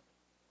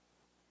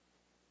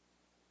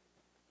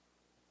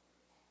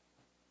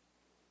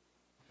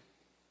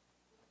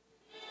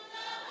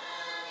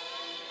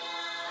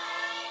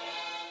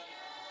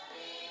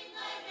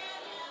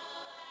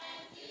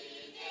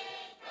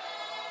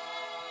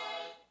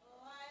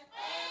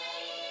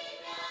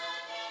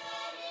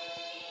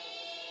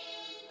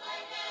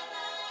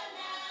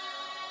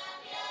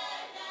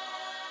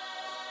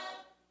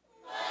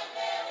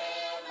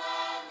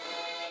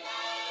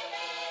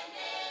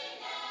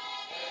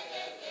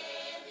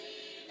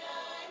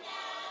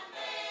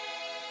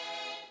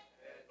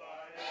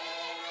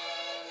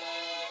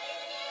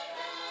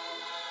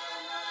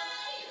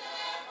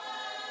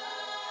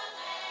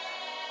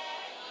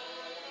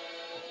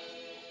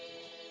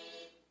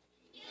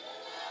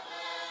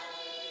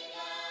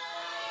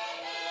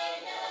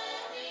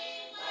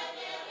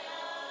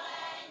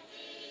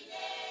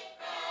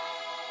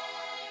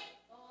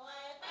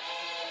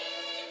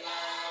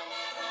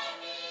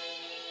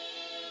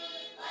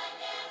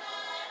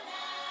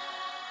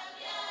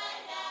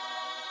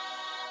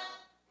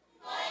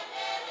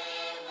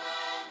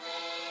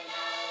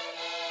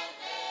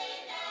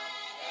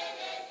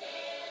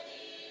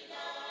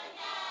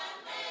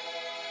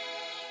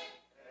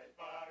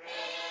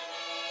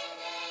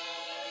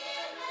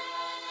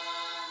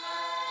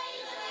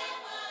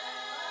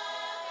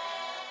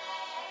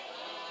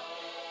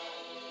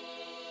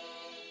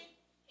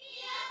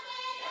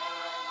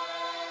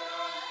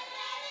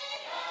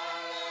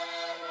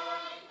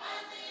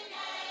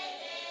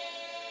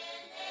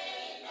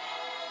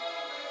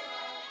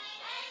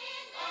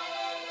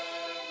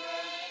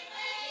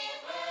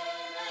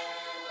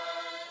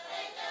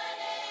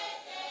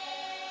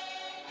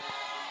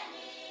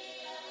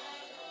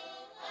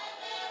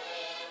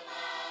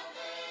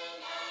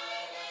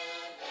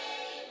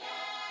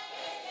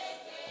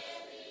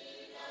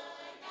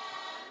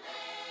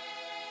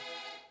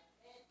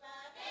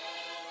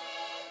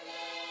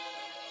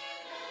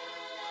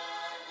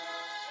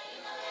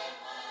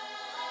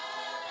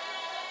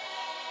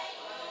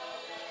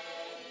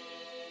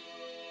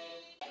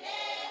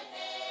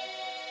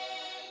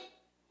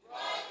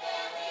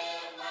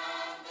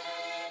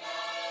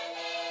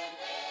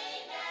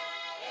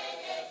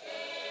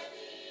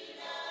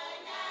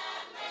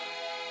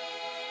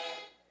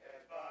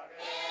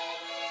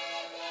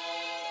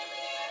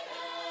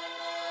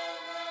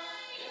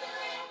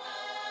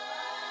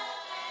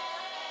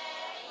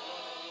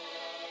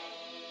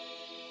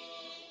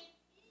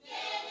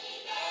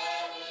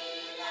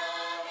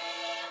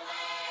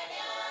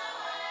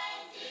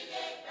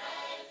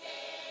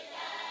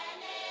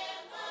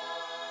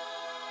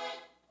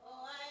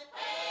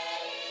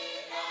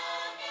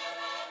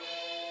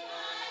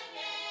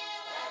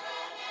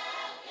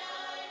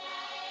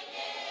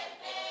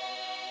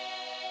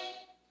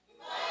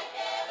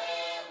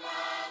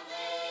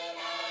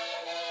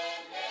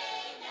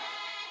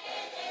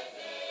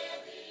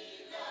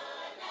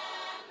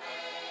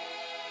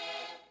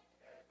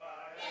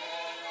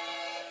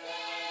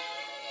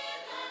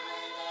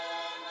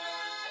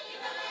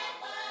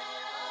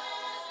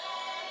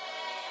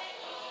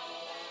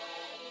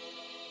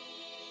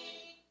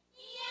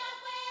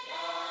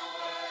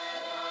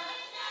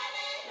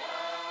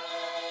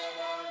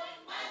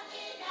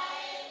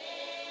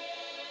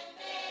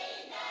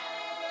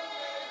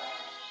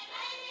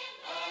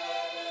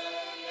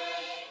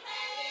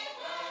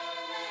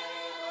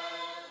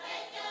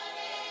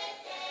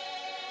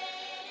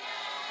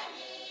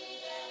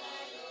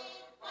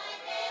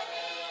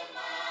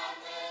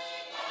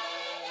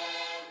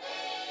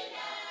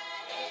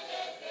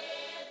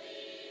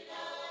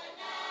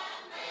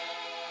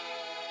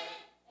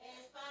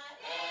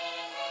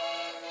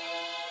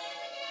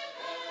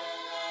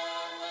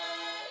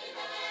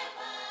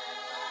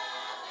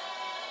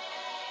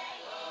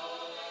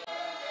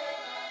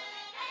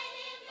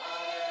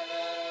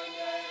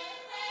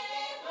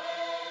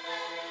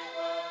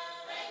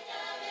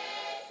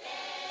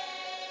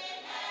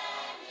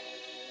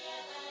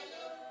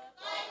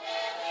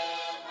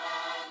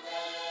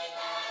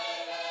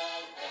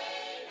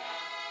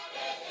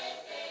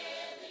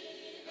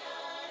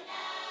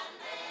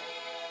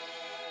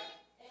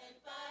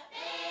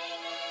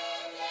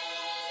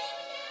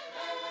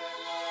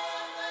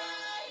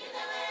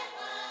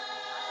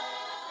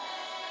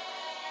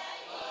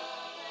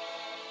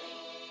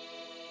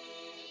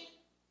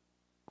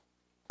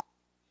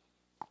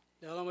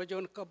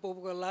 Kailojoj of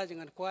Iroojlaplap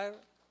dengan choir.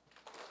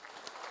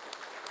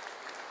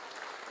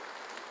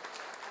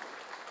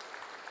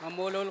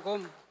 Mamolol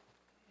kom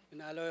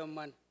inaloy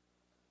man.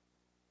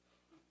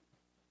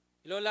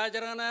 Ilo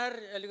lajaranar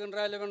eligon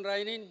raileban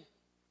rainin.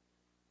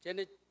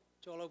 Jene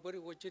cholo beri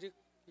wochirik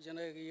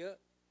jana giya.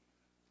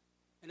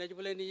 Ina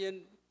jubule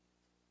niyen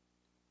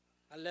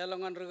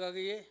allelangan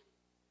regagiye.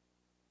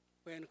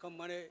 Pen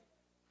kamane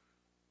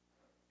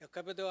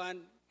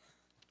yakabedoan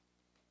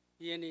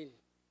yenin.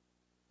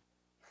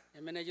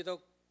 Emene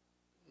jidok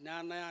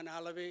nana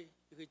alabe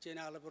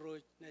ikichena alabro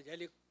na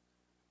jalik.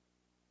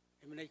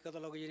 Emene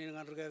katalog yenin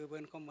ngan regagi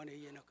pen kamane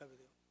yen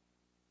akabedo.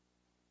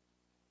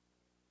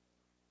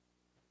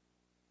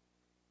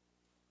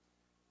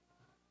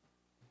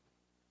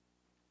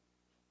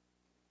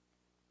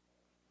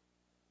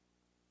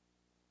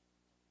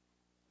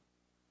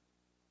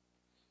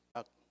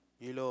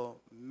 Ilo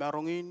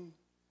marongin,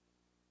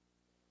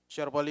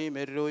 syarbali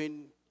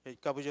meroin,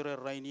 kabujere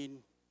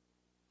rainin,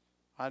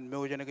 han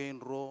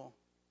meujanagein ro,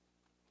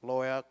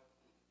 loyak,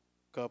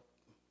 kap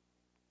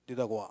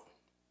didagwa.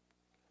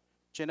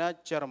 Cina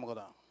cara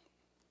magada.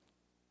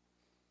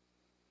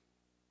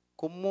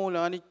 Kummu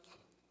lani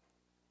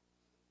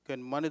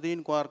ken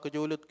manadin kuar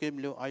kejulut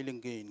kemlo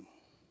ailengain.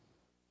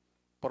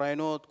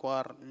 Prainot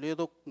kuar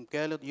ledok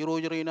kelet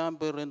Iroojlaplap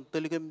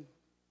berenteligem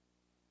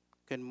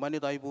ken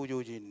manidai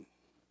bujojin.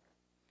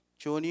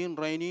 Chonin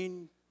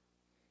rainin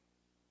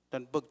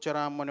dan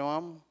bercara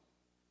manuam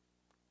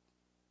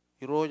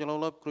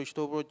Iroojlaplap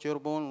Christopher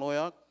Jorebon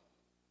Loeak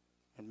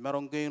dan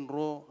meronggain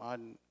ro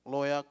an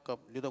Loeak kap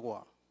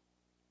lidagwa.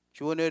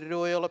 Chuan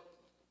Iroojlaplap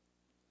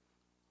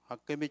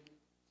hakemik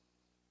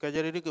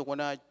kajari ke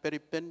wana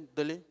peripen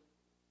dele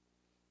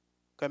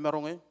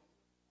kameronge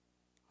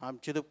am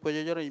chidup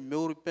kajajar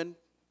meuripen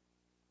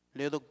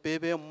ledok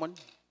bebe amman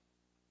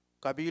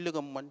kabile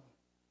gamman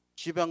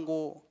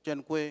chibango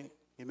jankwe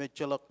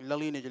imechalak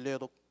lalini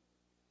jeledok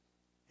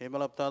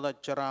emalap tada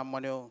cara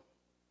manyo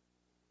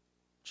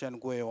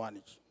jankwe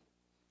wanich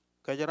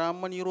kajara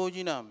man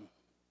Iroojinam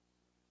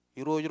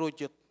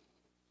Iroojrojit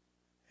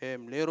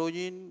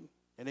lerojin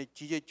ene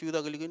chije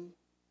chuda galigin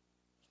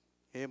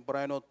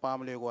prainot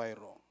pamle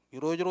guairo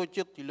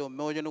Iroojrojit ilo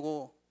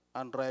meojanugo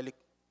andrailik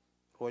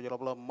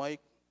Iroojlaplap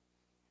Mike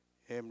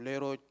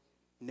leroj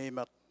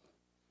nemat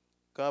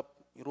kap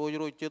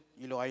Iroojrojit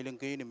ilo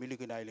ailengain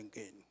milikin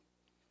ailengain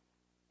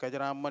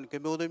kajaraman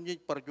kemodem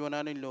ji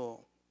perjuangan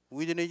ilo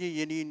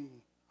wideneji yenin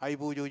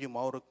aibu joji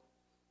mauruk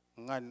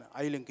ngan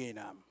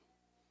ailengainam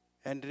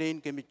endrein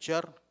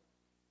kemichar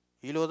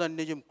ilo dan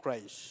nejem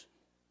Christ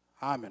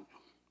amen.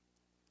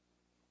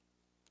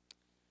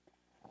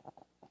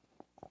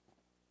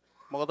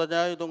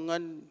 Makata itu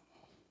ngan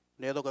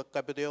neto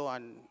kapiteo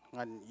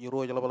ngan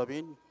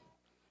Iroojlaplapin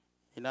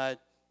ina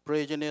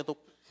prejen neto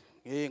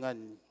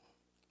ngan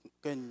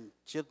ken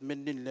chet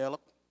mendin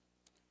lelak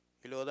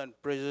ilo dan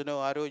president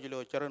aro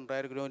ilo charan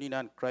rair groni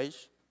nan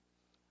Christ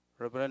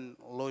Reverend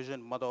Loeak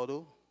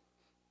Mataudu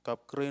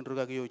kap keren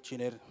regagio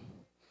chiner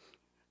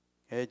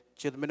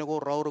chet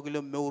menego rauro kilo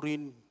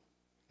meurin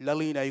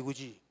lalin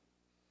aiguji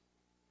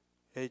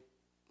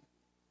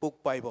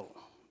book Bible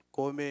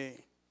kome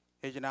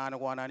ejnaan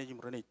ko anani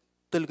jimrani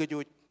tel ke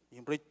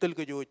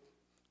joj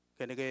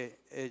kenege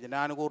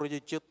ejnaan ko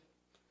rejichet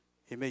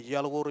hime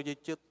yal ko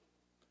rejichet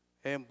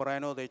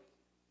braino de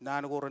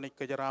nan ko rani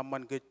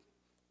kajaraman ke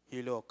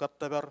ilo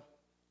kattabar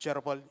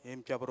charbal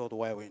chabro to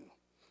wawin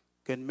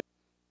ken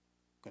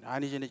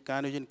ani jeni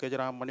kanu jin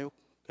kajaraman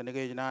kenege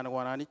ejnaan ko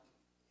anani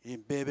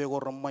bebe ko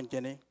ramman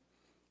jene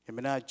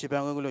himena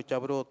chibangulo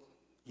chabro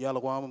yal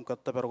ko am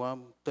kattabar ko am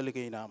tel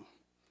ke inam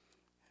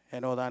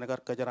eno dan kar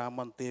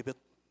kajaraman tebet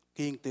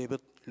king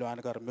tebet lo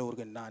ankar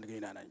meurgen nan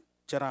ge nanan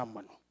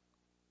charaman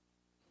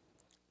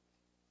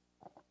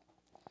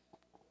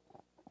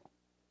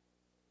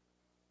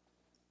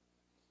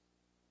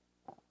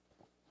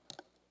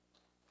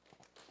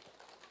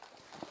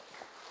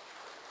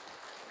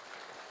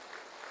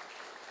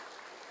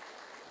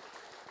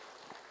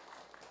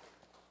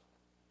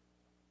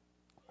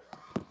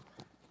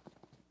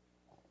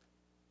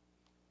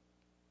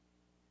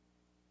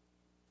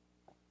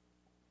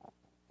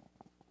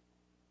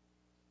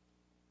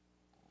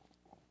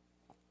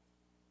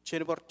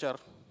chen barchar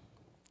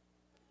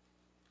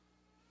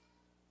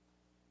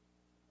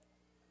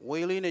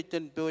Wailin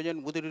eten peojan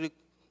mudirik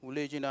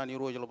ulejinan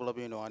Iroojlaplap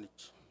no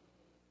anich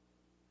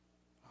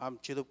am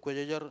chidup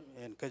kajajar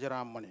en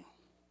kajaramane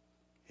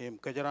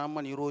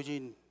kajaraman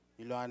Iroojin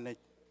ilan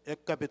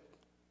ekkabit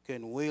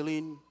ken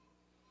Wailin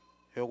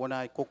hegona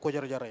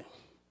kokkojar jare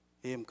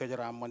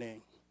kajaramane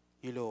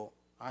ilo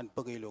an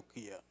pagilo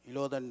kia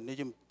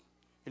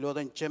ilo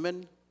dan chemen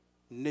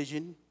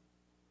nejim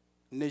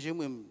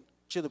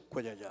chidup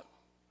kajajar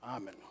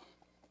amen.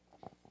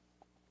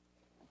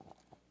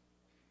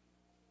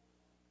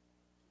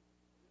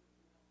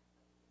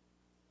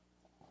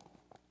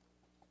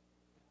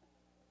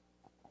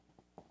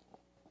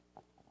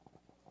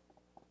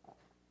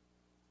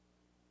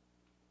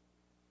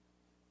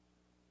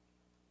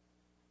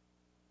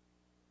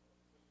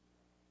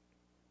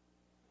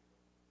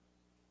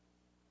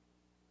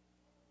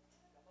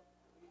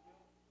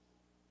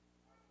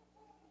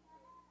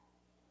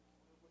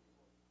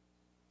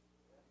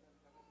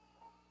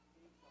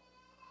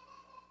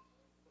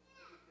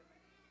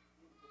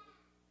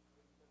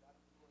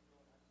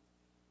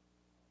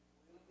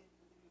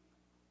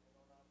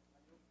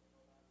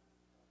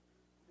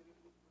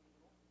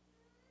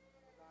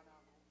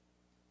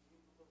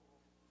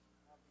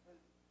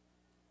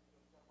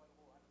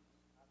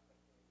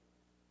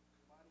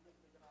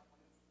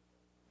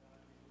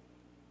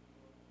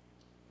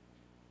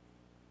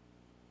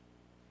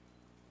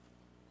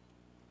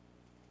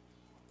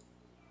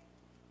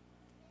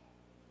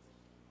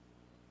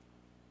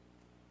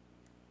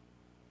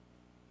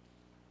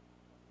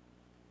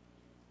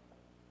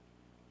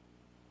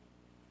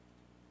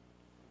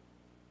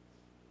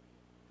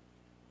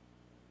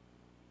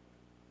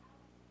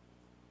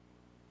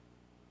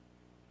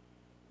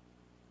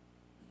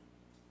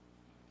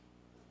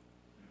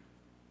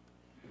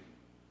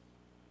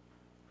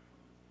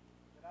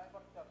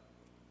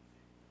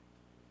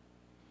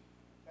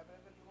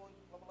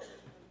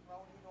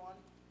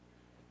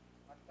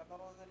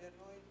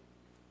 Eroi,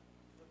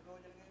 Jorebon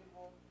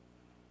Loeak,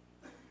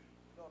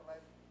 do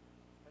right.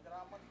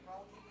 Kejaraman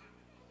Crown ini,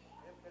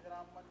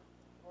 kejaraman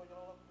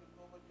Royal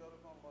Christopher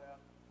Jorebon Loeak,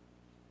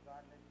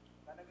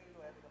 karena itu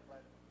ada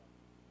right.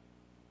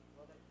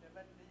 So the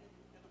cement ini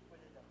itu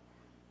saja.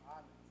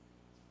 Amin.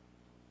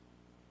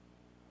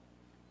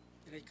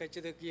 Jadi kacau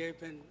tu kiai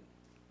pen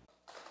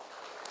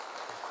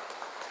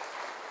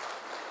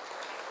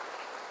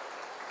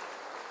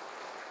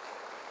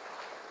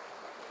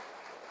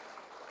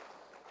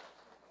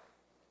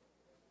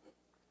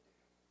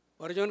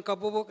Orjon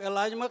kapubuk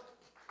elajmak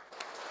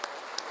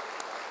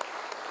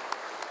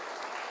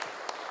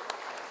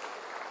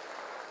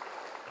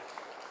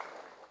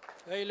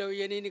Kailojoj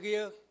ini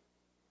kia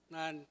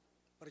nan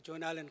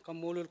perjuangan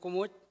kamulul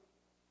kumut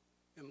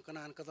em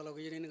kanan katalog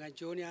ini dengan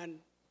jonian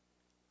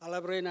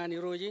alabre nan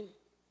irojin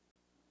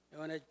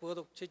yang aj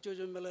podok cecu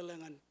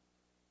jumelalangan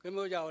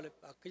kemo jawlep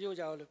akjo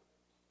jawlep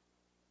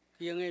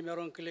kiangai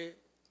merong kle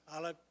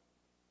alap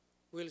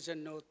Wilson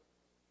note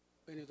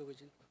ini tu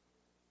kujin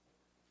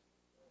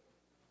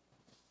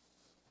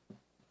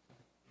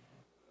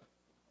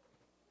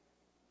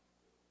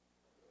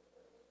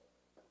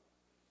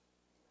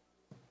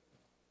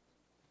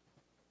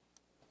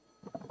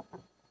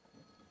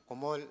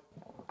Komol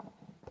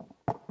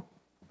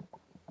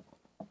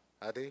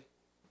adi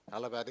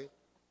alap adi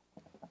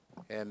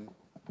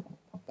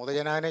moda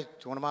janane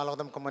cuma malam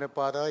tam kemana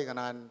pada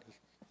ikanan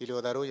ilo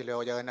daru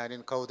ilo jangan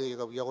nanin kau tu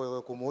ika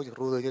biar kumu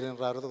rudo jirin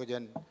raru tu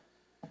kajan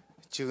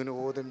cium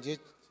odem jit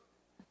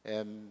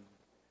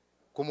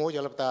kumu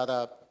jalap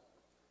tada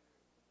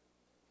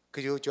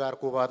keju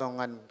cuar kubatong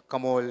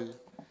kamol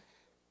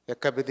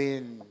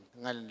ekabidin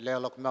ngan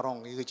lelok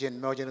merong ikjen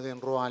meojen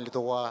ngan ruan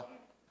litowa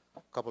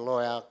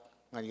Kailojoj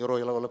ngan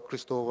Iroojlaplap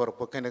Christopher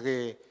pakai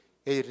nege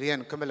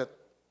rian kemelat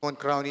on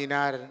crown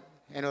inar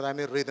eno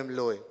dami rhythm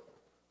loe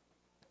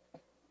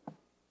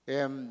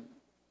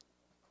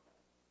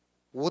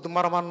wood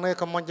marman ne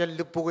kamanjal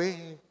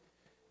lipuge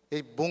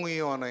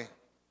bungi one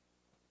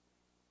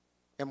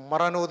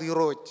marano di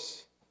roj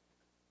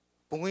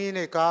bungi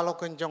ne kalau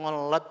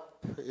kenjongal lap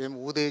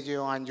ude je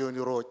anjo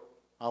ni roj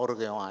aur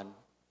ge wan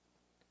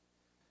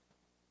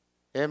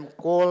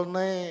kol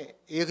ne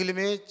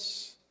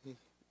iglimech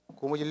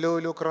Kumu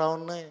jelo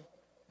crown ne,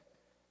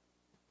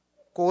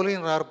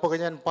 kolin rar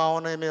pakajan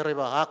paun ne mere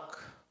hak,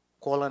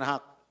 kolan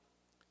hak.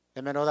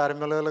 Emeno dar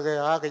melo lagi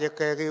hak je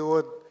kaya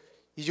wod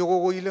ijogo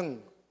go ilang,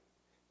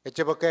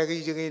 ece pakai ke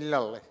ijogo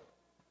ilal.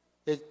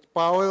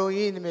 Pau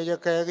ini me je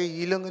kaya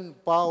ilangin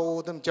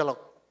pau tem celok,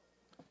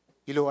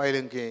 ilo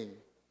ilang kein.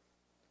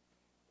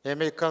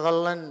 Eme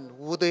kagalan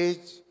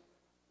udej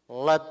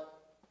lab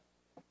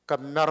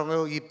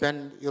kamarngo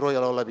ipen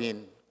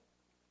Iroojlaplapin.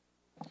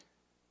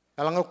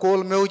 Alang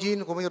kol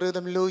meujin, kami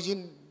redam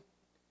meujin,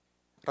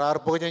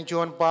 rar pakajan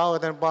cuan pau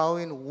dan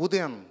pauin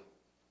udian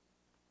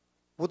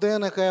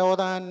kaya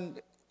odan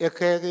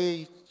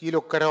ekhe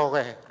ilo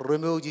karaoke,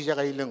 remeuji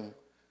jaga ilang.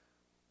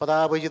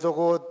 Pada apa itu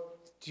ko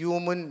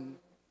human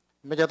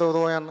mejato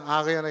doyan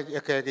age na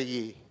ekhe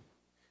ye.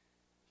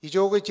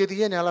 Ijo ke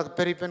cedian alak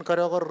peripen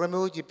karaoke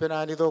remeuji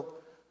penani to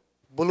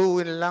blue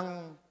in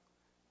lang,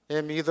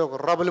 itu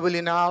rubble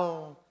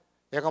belinal,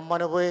 ekam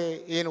mana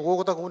boy in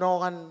wogota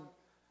kunakan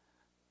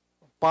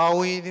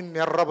Pau ini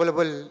merabel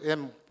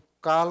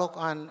kalok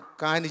an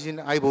kanijin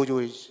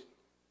aibojois.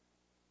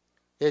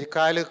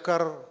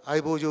 Kailokar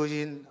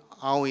aibojojin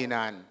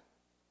awinan.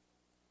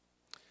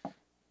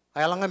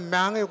 Ayalanga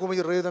mangi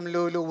kumi redam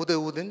lo ude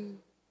uden.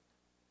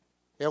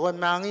 Ego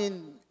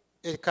mangin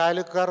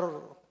kailokar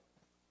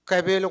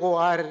kabelo ko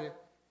ar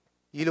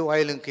ilo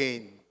ailen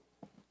kain.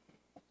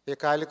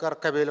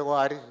 Kailokar kabelo ko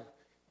ar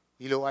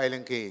ilo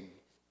ailen kain.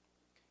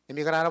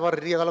 Ini kerana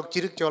bar dia kalau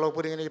cirik colok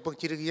pun ini pun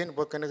cirik yen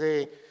bukan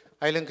ke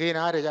Ailing kain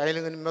are,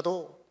 ailing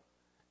meto.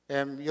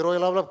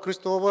 Iroojlaplap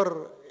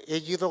Christopher,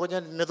 eji to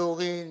kajan meto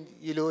kain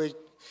ilo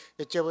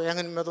ece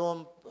yangan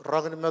meto,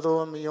 ragan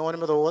meto, yon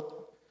meto wat.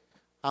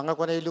 Anga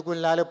kone ilu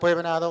kun lale poy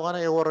bena ato kana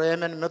ewar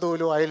emen meto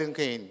ilo ailing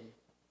kain.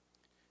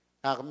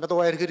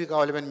 Meto air kiri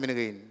kawal ben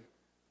minagain.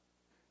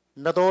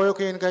 Meto yo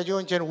kain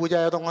kajon chen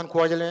huja ato ngan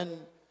kuajalen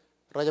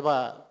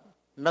rajaba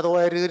meto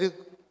air kiri.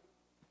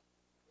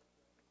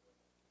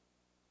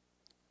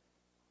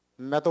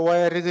 Meto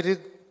air kiri.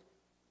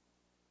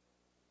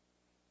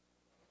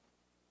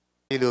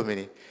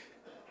 Ilumini.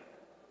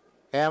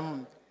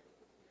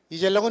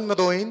 Ijalagun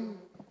medoin.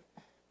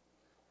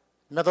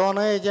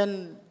 Medona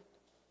ejan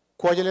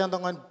kuajalan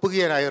tangan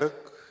pergi air.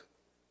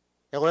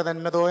 Aku dan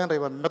medoin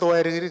riba medo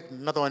air iri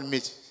medoin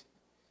mij.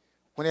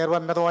 Muni riba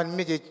medoin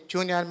mij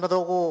cunian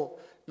medo ko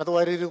medo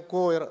air iri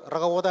ko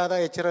ragawada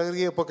ada ecera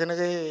iri pakai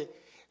nage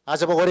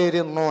aja bagore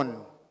iri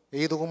non.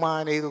 Itu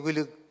kuman itu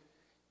gilik.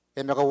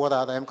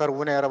 Mekawada ada emkar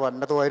muni riba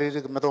medo air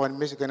iri medoin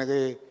mij kena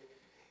ke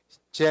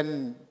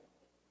chen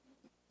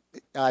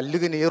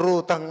ligin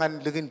iro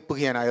tangan ligin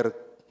pergian air.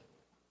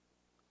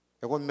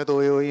 Aku medo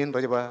in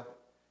rajaba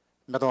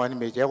medo ani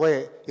meja. Aku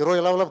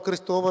Iroojlaplap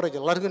Christopher aja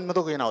largin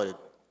medo kain awal.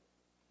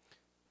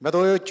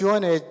 Medo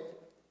cuan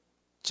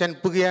chen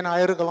pergian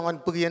air kalangan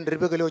pergian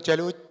ribe kalau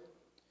calut.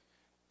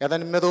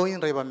 Yadan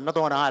medoin reba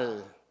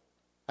medonal.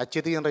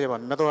 Achitin reba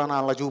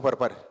medonal laju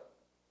parpar.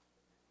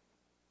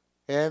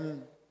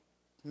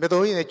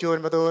 Medoin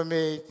echuan medo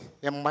me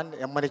emman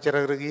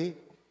cheragi.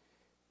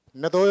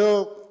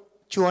 Medoyo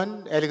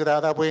chuan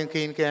eligrada poin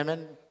kin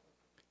kemen.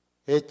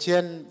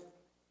 Echen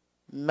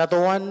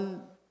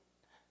medoan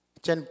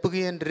chen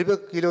pugian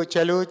ribek kilo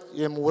chalo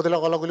em udala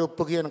kalo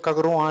pugian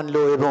kagruan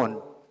lo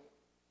ebon.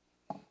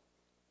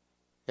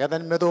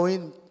 Yadan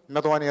medoin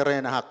medoan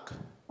eren hak.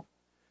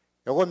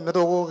 Yagon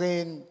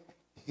medogin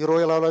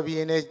Iroojlaplap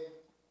ene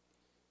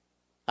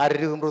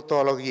arrium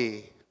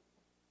rutologi.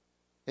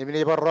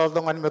 Emini parrol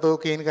dongan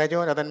medokin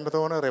kajon yadan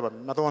medon reba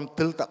medon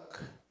tiltak.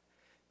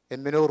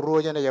 Emino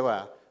ruojan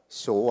jawa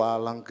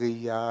soalang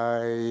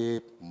kiyai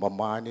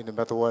mamani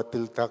medoa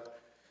tiltak.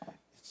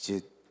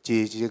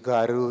 Cici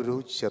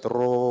garuru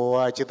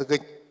cetroa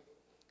cetek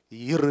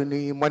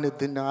irni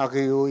manidina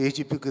ageo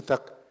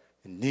ejipikutak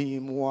ni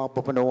mua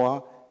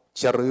papanawa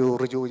cariu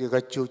rejo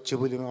gacu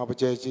cebuli apa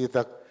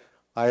cetak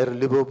air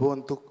libo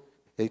bontuk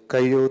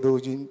kayo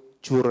dojin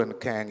curan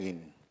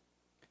kangin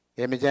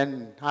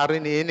emijan hari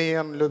ini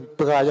yang lebih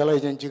pegajala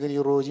jen cikin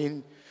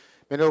rojin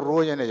menurut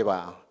rojan aja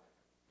ba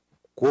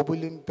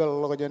kobulim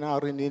pel kajan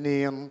hari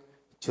ini yang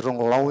cirong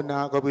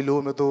launa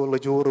kabilu metu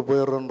lejur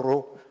beran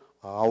ro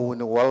Aun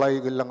walai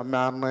gelang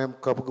mana em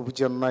kapu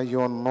kebujan na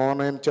yon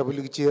non em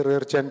cabuli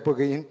cirer chan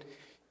pagain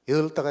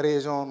il takare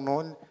son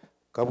non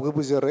kapu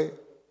kebujare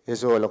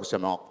eso lok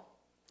semak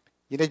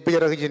ini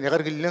pijara kejini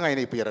agar gilang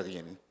ini pijara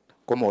kejini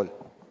komol.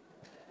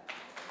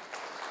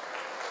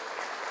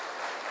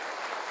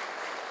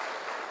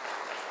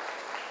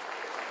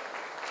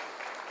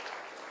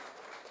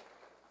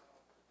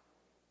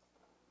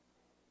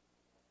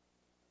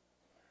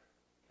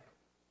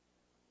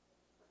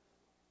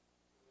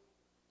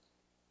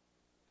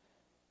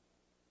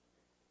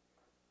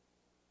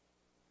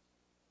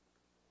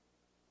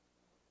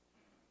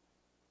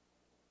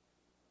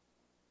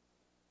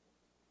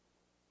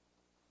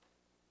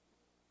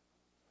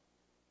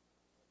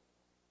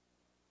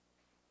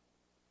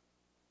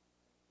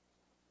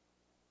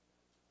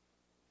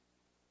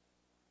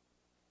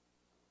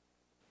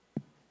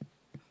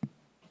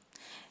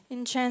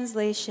 In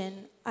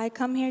translation, I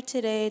come here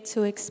today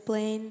to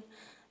explain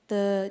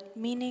the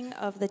meaning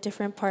of the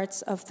different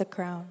parts of the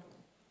crown.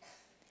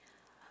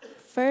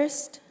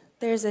 First,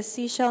 there's a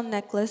seashell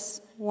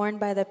necklace worn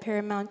by the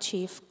paramount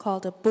chief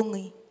called a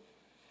bungi.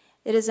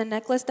 It is a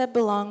necklace that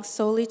belongs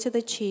solely to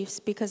the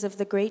chiefs because of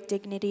the great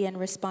dignity and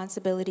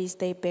responsibilities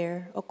they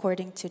bear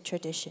according to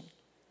tradition.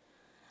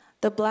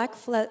 The black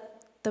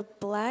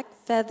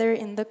feather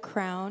in the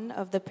crown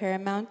of the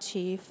paramount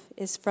chief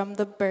is from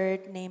the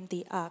bird named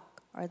the ak,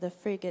 or the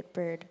frigate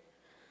bird.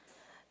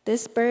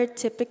 This bird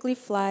typically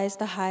flies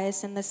the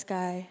highest in the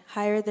sky,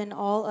 higher than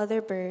all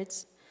other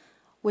birds,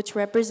 which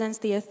represents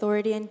the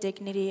authority and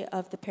dignity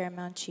of the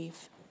paramount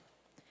chief.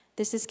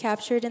 This is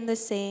captured in the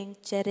saying,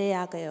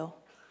 "Jereageo,"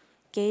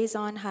 gaze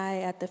on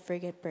high at the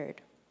frigate bird.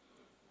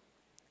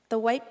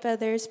 The white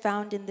feathers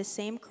found in the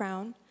same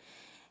crown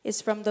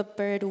is from the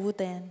bird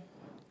Wuden.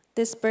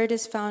 This bird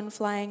is found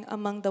flying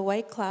among the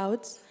white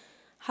clouds,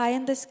 high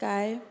in the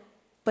sky,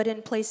 but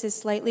in places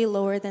slightly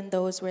lower than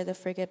those where the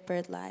frigate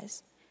bird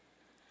lies.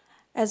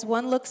 As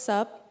one looks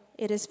up,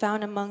 it is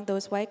found among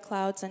those white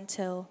clouds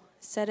until,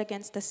 set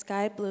against the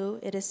sky blue,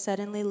 it is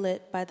suddenly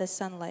lit by the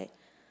sunlight,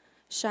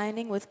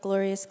 shining with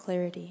glorious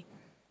clarity,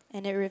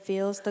 and it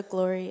reveals the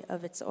glory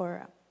of its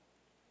aura.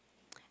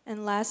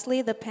 And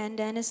lastly, the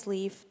pandanus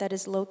leaf that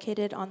is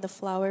located on the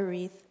flower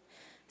wreath,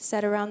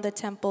 set around the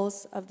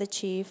temples of the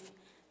chief,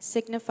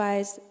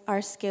 signifies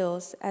our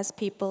skills as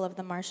people of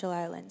the Marshall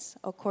Islands,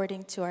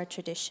 according to our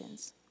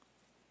traditions.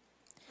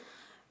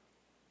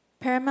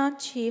 Paramount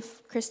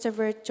Chief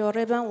Christopher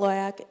Jorebon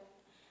Loeak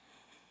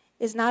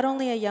is not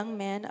only a young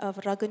man of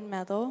Ragun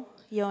Meadow,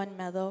 Yon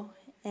Meadow,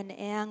 and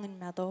Eangun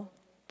Meadow,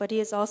 but he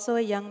is also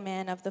a young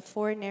man of the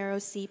 4 narrow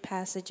sea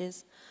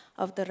passages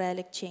of the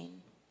relic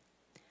chain.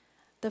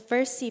 The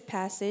first sea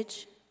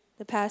passage,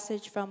 the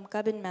passage from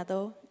Cabin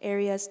Meadow,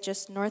 areas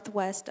just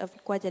northwest of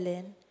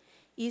Guadalin,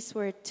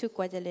 eastward to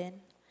Guadalin,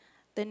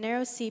 the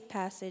narrow sea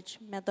passage,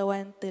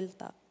 Medoan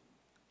Tiltak,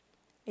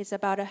 is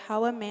about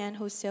how a man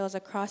who sails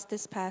across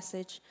this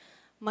passage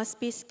must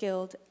be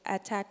skilled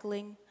at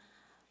tackling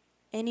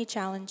any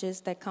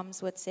challenges that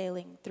comes with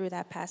sailing through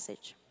that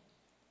passage.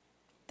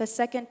 The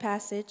second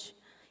passage,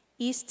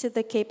 east to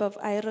the Cape of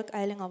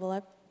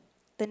Iroojlaplap,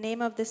 the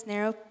name of this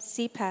narrow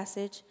sea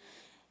passage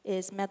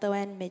is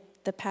Medoan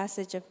Mit, the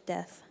passage of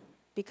death,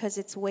 because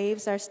its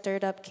waves are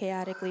stirred up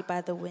chaotically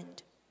by the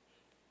wind.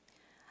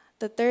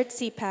 The third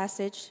sea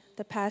passage,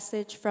 the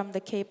passage from the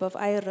Cape of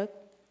Irook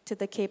to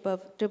the Cape of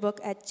Ribok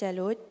at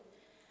Jalud,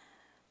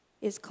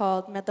 is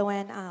called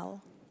Medoan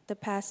Al, the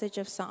passage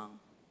of song,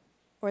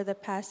 or the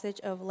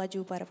passage of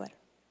Laju Barbar.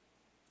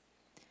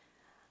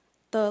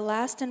 The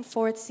last and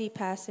fourth sea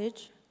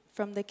passage,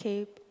 from the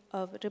Cape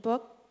of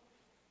Ribok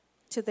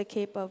to the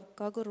Cape of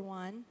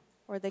Gagurwan,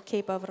 or the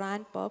Cape of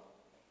Ranpop,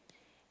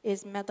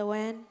 is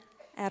Medoan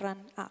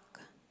Aran Ak,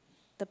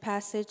 the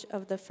passage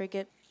of the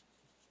frigate.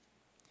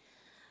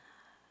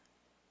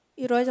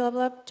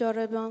 Iroojlaplap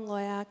Jorebon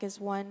Loeak is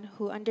one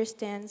who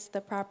understands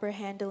the proper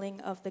handling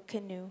of the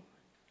canoe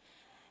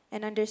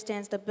and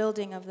understands the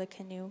building of the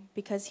canoe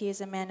because he is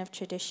a man of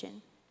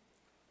tradition.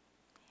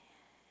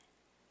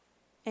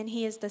 And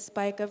he is the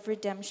spike of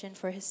redemption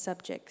for his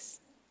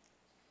subjects.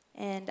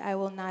 And I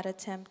will not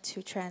attempt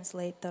to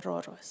translate the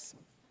roros.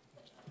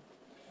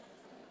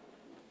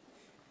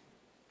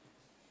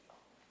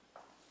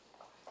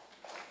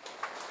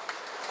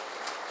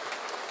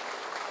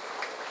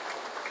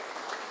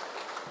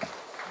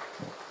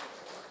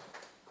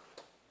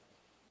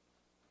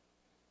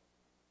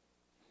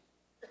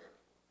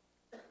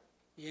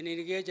 Ini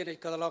dia jenis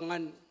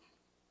kadalangan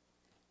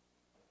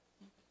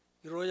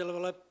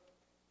Iroojlaplap.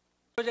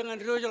 Jangan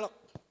Iroojlap.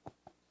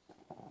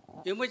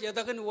 Yang macam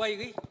katakan wai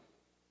gay.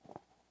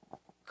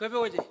 Kabe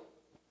wajah.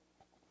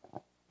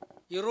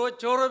 Irooj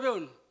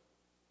Jorebon.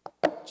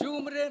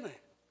 Cuma mereka.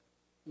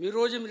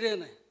 Mirooj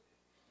mereka.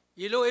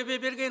 Ilo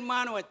ebe bergen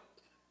manwat.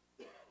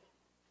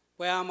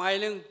 Paya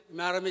mailing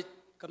maramit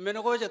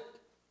kameno kojat.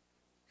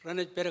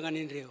 Ranit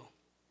peranganin reo.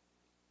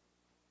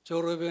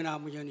 Jorebon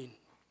amujanin.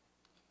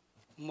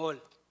 Mall.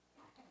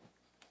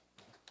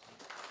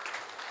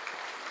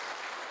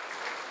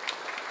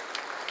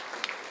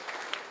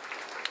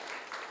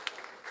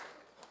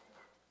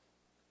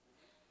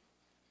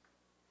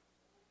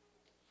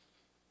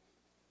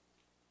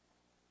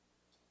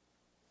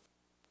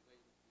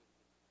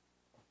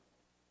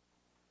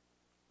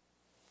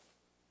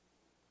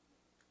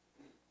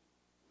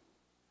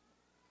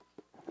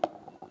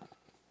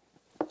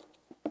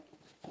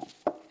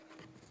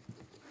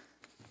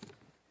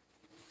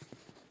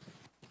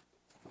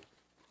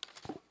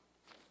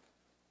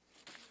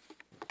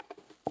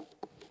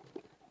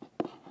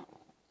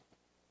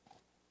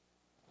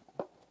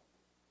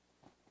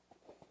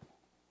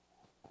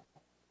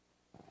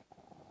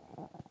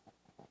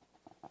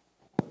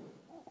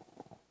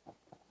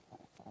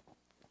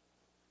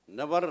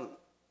 Nabar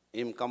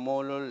im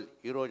kamolol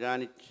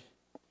Iroojanich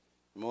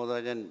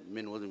modajan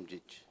min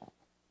udumjich.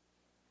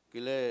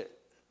 Kile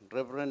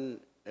Reverend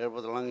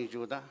Erbatalangi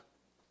juda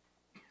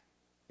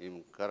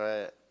im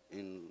kara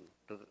in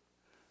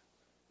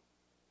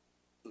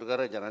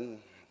negara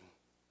jalan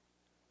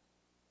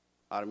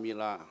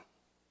armila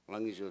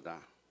langi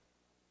juda.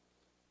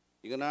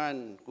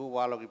 Ikanan ku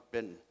walok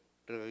ipen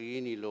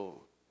tergini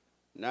lo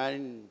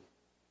nain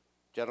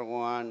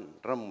jargongan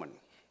ramman.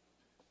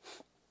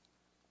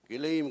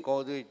 Kile im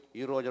kaudu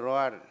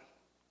Iroojrawar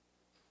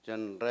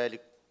jan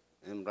relik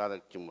im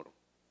radak cimur.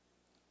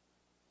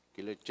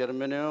 Kile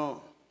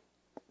cermeneo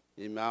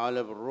im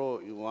awalep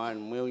ro iwan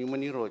meu iman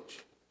Irooj.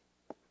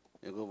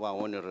 Ego ba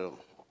onero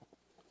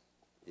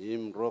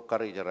im ro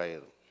kari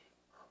jarair.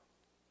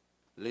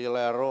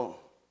 Lila ro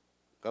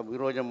kab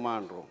Irooja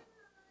manro.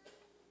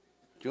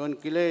 Jon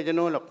kile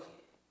janolak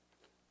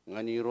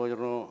ngani Irooj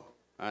ro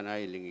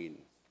anai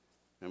lingin.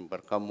 Em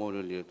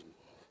berkamol lihat.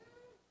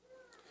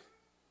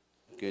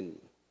 Ken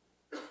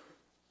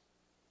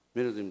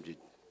menudim jid.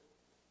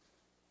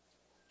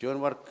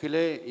 John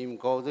Markile im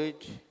Kaudej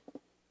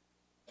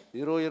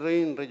Irooj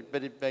rain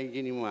rejpedi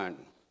pengin iman.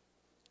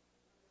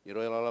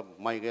 Iroojlaplap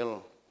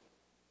Michael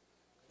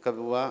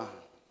kabua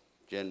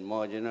jen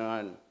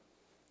mojenan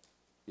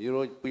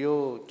Irooj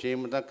pio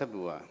cemata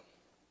kabua.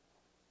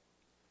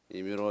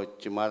 Irooj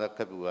cemata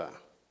kabua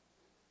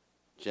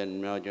jen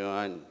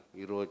mojenan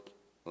Irooj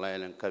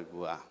lain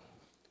kabua.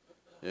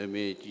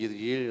 Emi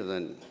jir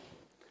dan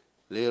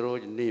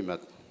Leroy nimat,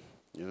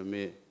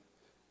 me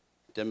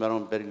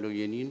temaron perlu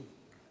yenin,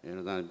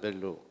 dan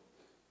perlu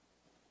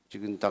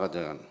cikin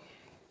tagadan.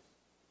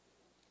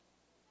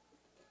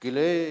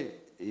 Kile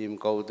im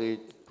kaude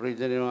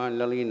presiden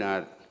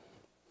lalinar,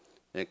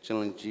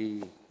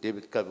 Excellency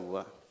David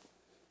Kabua,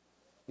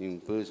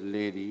 im First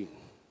Lady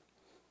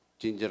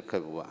Ginger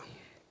Kabua.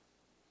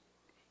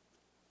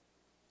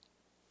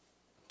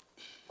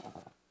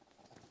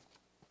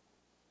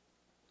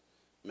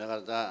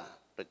 Megarta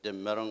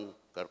pertemuan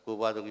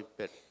karkuba tu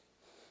kipet,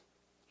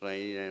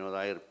 rai ni orang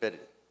air pet,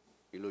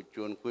 ilu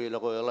cuan kui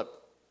lagu elap,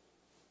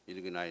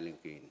 ilu kena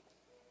ilingkin.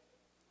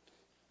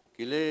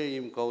 Kile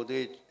im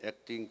kaude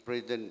acting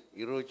president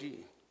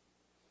Irooji,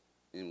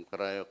 im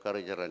karayo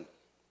karajaran,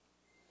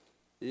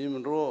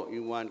 im ro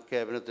iwan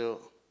cabinet tu,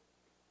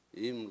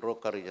 im ro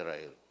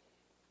karajarair.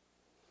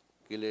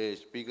 Kile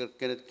speaker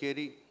Kenneth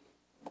Kerry,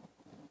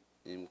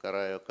 im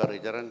karayo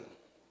karajaran.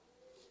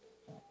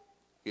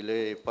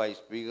 Kile vice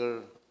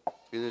speaker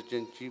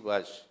Christian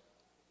Chibas,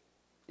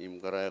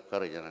 im karayo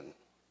karajaran.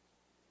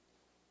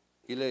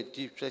 Kile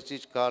chief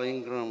justice Carl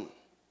Ingram,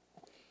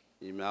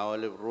 im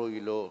awalep ro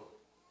ilo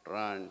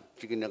ran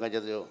chikin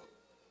nakajado,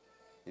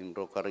 im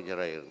ro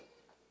karajarair.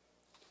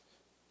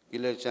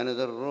 Kile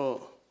senator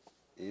ro,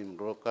 im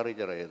ro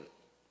karajarair.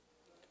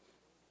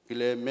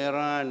 Kile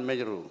meran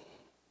majru,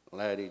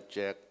 Larry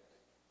Jack,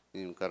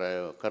 im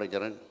karayo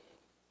karajaran.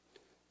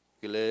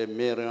 Kile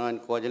meran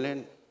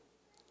kwajalen,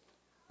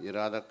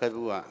 irada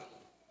kabua,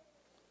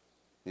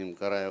 im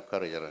karayo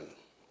karajaran.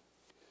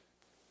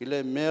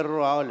 Kile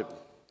mero awalep,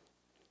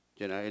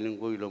 jena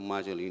ilinggo ilo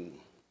majalin.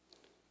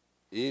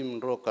 im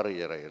ro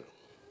karayarail.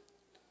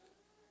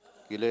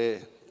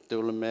 Kile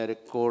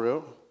diplomatic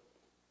corridor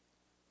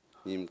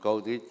im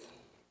kaudit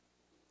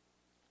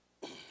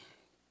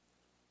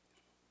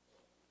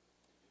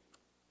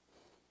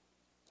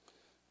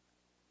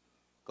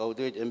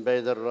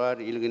ambassador rar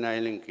ilgina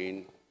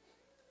ilinkin.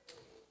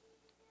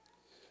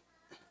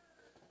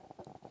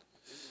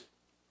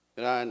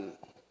 Kan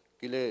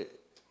kile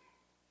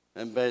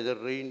ambassador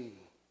rin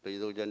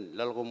tayo jan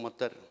lalgo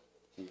matar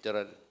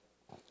jaran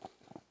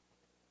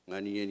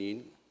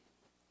ngani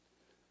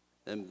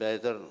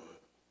ambassador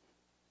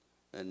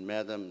and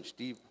Madam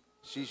Steve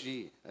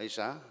Cici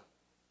Aisa,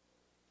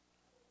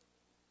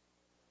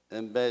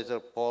 Ambassador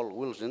Paul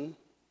Wilson,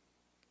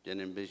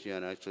 jan embassy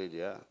in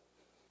Australia,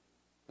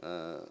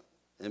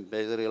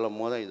 Ambassador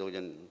Ilamoda ito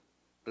jan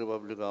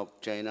Republic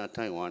of China,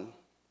 Taiwan,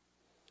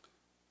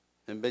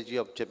 Embassy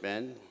of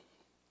Japan,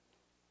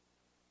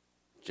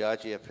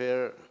 Judge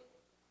Affair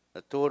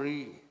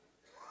Authority,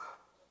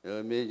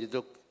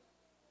 Majidok,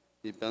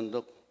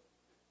 Ipandok,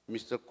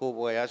 Mr.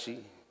 Kobayashi,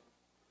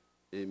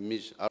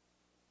 Miss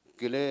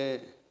Kile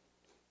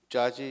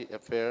Judge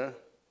Affair,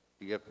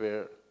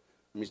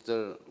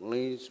 Mr.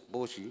 Lance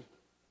Boshi,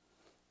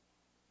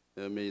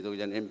 Majidok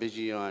jan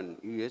Embassy on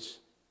US,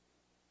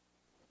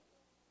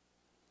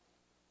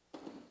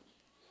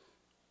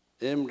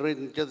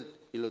 written just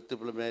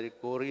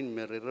diplomatic Corin,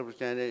 Mary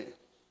represented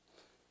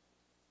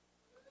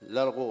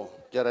Largo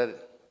Jared,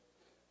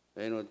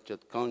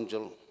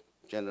 Council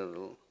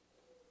General,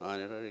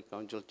 Honorary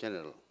Council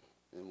General,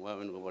 and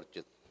women go work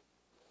it.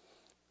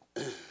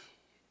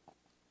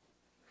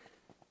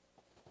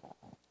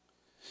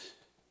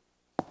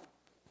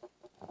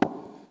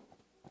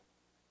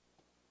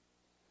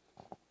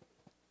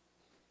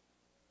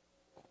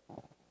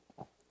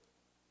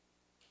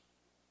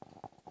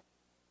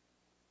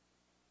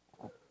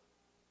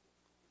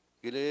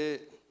 Kile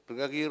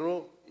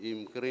Regagiro,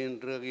 im Korean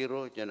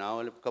Regagiro,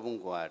 Janawal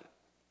Kabungwar.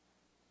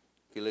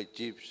 Kile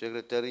Chief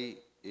Secretary,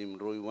 im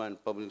Roywan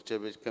Public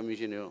Service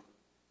Commissioner,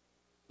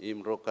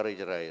 im Ro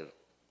Karajarair.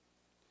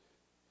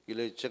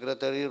 Kile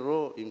Secretary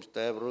Ro, im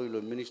Staff Ro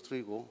ilo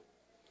Ministry go,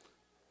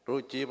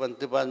 Ro Chief and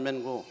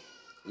Department go,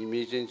 im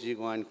Agency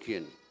go an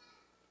Kien.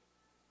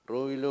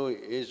 Ro ilo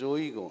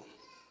SOE go,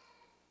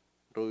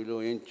 Ro ilo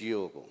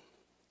NGO go.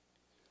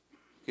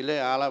 Kile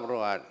Alab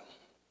Road.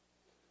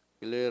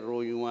 Kile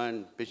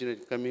Royuan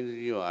Passionate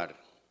Community or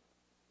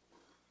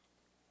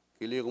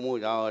Kile Kumu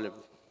Jawal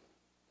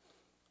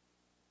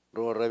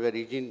Ro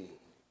Reverigin,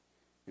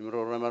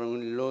 Imro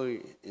Ramarun Loy,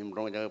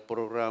 Imroja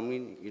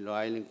Programming, Ilo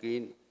Island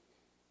King,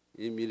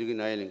 Imiligan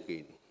Island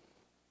King.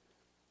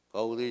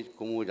 Kaudi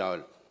Kumu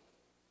Jawal.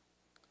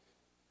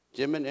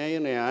 Jemen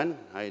Ayan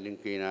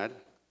Island King are,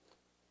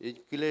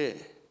 it Kile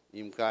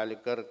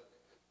Imkalikar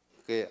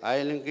Ke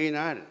Island King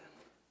are,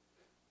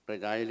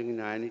 Red Island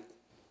Nine.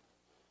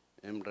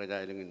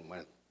 Rajaling in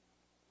Mat.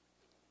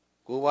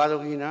 Kuwado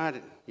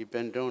Hinar, he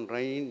bent down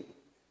rain,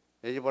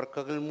 as you were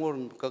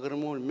Kagamur,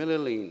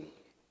 Millerlin.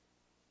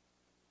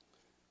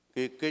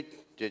 Kikit,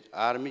 Judge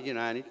Army in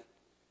Anit,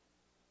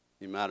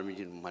 him army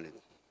in Manit.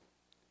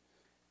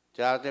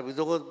 Charter with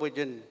the good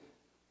poison,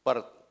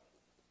 Part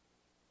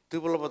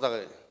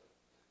Tupolopata,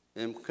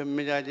 and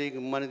Kamijaji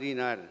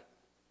Manadinar,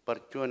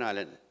 Parchuan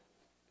Allen.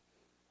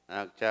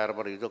 Ak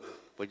Charber is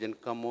poison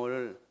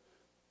Kamol,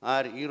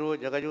 are Hero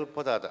Jagajur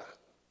Potata.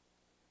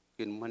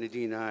 Kin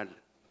Manadinar.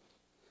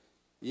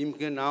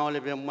 Imkin now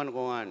live a man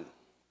go on.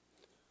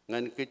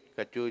 Nankit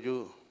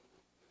Kachuju,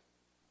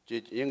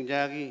 Young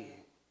Jagi,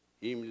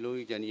 Im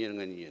Louis and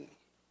Yen.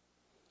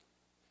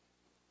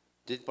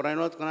 Did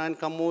Pranot Kanan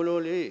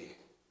Kamolo Lee?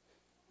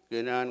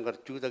 Kenan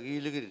got two the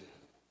Gilgil.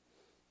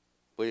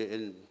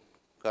 Pay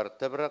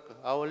Cartabrak,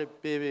 Aule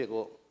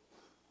Pevego,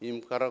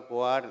 Im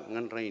Karakwar,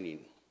 and raining.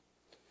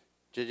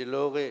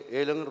 Chiloge,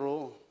 Elang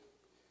Row,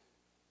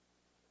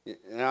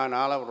 and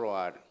Alav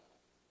Road.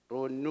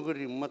 Ro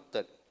Nuguri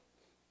Matat,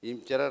 Im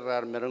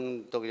Cherar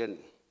Merung Togan,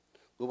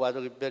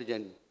 Gubado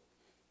Perjan,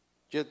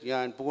 Jet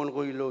Yan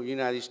Pongoilo,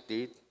 United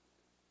States,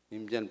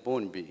 Im Jan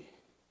Ponby.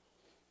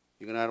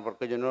 You can have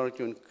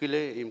Barcajan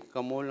Kile, Im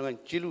Kamol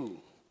and Chilu,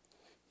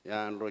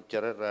 Yan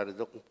Rochara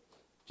Radok,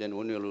 Jan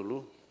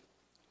Unilulu,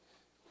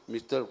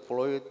 Mr.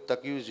 Floyd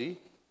Takuzi,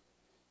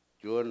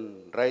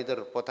 John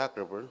Rider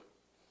Photographer,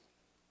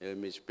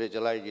 Miss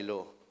Specialized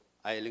Yellow,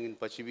 Island in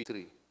Pacific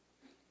 3.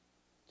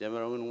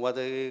 Jamarun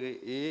Wada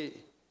E.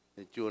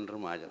 John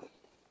Ramajan.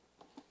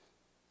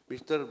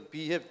 Mr.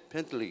 B.F.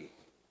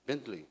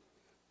 Bentley,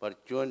 for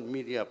John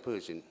Media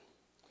Person.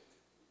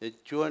 A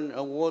John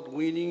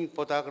award-winning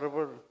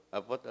photographer,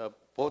 a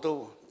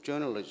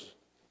photojournalist,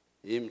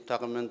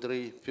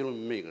 documentary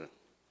filmmaker.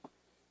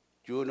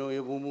 Juno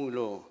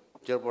Ebumulo,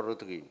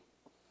 Cherparotki.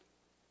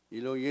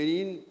 Ilo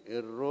Yenin,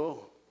 a raw,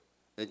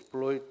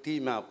 employed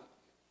team up,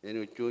 and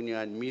a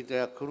junior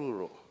media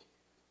crew,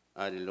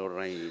 at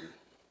Lorraine.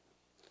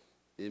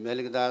 The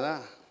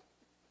Melikdada,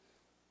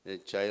 a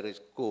Chirish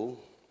Co.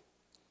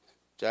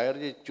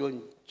 Chirish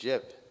John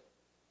Jeff,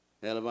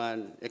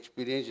 Elman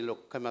experience lo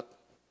Kamak,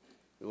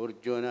 or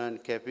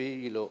Jonan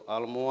Cafe, Ilo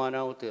Almoana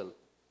Hotel,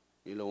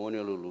 ilo oni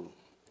lulu.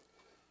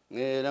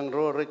 Ngelang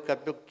ro rit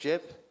kapuk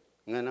chep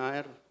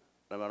ngenair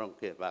ramarong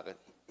ke paket.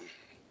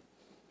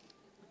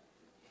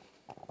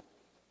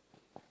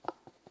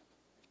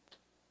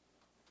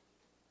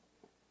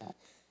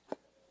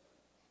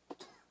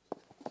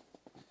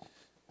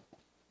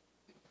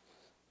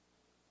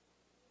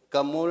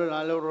 Kamul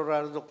lalu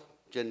rorduk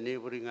jenni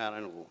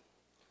beringaran ku.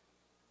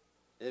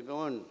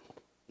 Ebon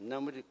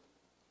namri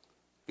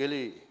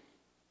keli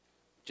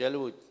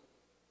jalut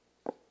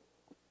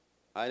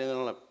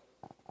ailengalap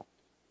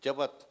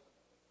cepat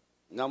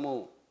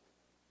namu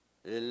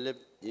elep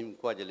im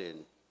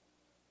kuajelen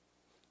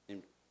im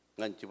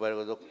nganci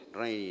bargodok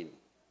rain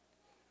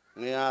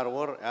ngear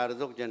war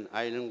ardok jen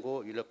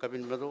ailengo ilo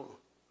kabin madu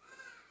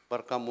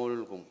perkamul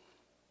kum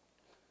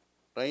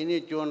raini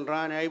jon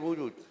ran ai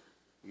bujut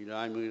ilo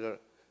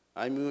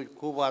ami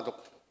kubatok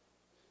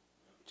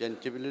jen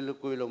cibililu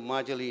ku ilo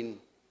majalin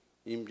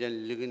im jen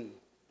ligin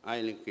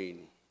ailenkein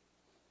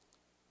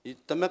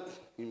itamak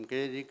im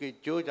kedi ke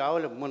jo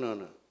jawal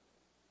manana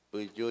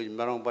pe jo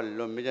marang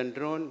ballo mejan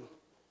drone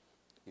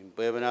im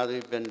pe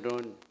banadu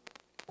pendron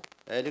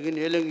elegin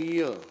eleng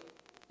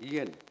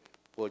ien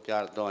ko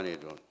char done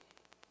drone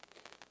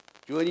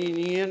joni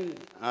nien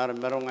ar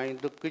marang ain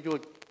tuk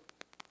kejut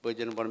pe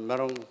jen bar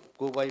marang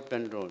ko bai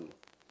pendron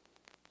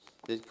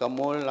te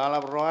kamol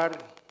lalap roar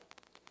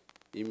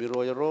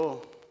imiro ro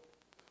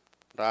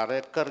rare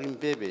kar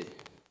imbebe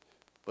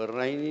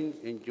perrainin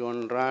enjon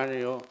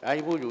raneo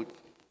ai bujut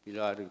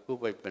ila ku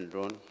bai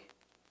pendron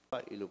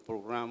ilo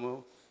programo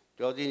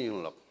jadi ni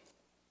ulap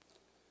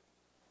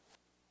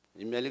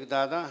imelik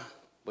dada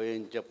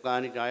bayan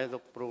japkani jaya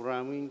dok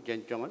programming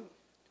jencongan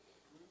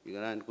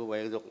igaran ku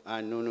bai dok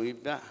anunu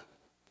ibda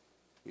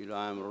ilo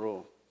amro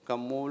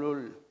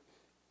kamulul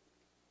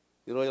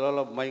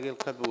Iroojlaplap Michael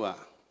Kadua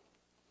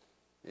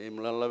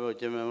imlalabo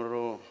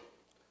jememro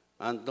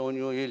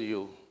Antonio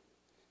Elio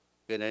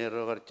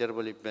kenairo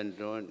karcerbali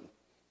pendron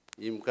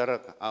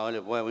imkarak awale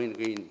boyawin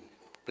kain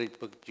prit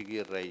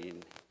pagcigir rain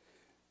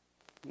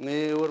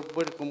ngeur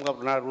ber kumkap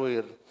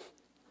naruir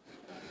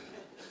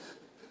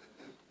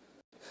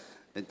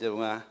ente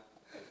nga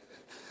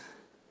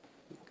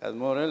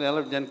kadmore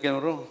lelap jan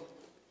kemro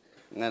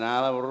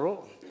nganala bro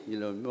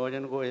ilo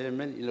mojan ko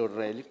yemen ilo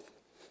railik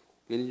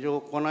kinjo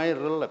konai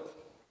relap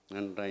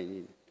ngan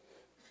rain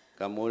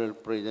kamol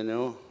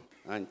presideno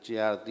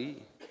anciarti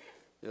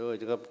yo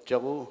jagap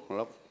chabu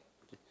lap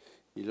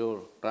ilo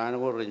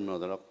rango rejmo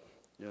dalap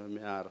yo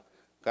mear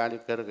kali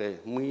kerge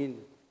muin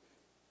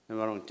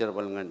marong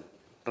cerbal ngan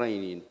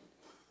rainin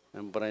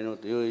em praino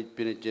yo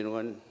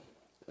pinechenuan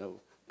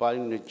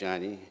paling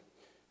nejani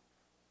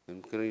em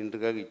kerin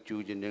daga gicu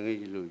jenenge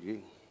iluji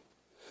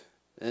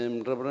em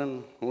rabran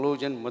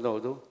lojan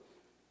madaudo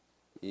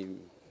im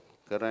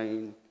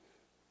karain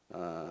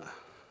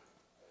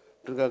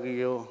daga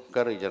giyo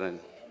karajaran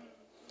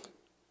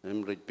em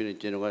rej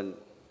pinechenuan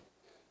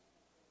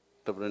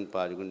rabran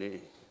palgune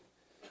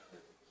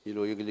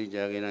ilo igli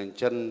jaginan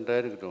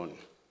chandar gdon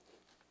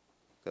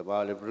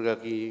kabale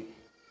bergaki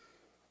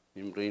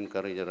imrin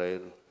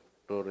karajarair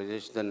to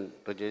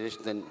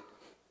resistant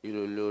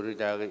ilo lori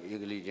jaga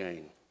igli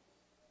jain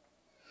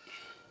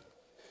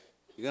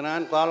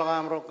iganan kala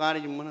amro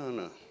kari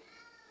mana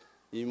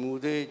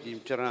imude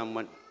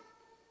jimcharaman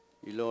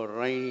ilo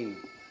rain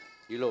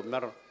ilo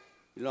mer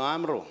ilo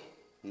amro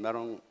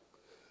merong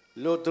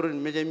lo turun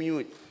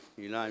mejamiut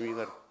ilo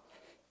amigar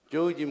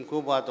jo jim ko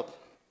batok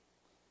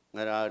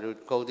ngararut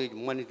kaude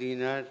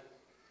manitinar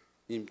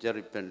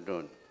imchari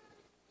pendon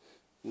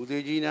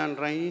udejinan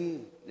rain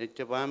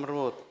necapam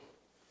rot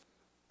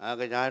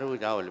aga jaru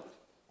jawlip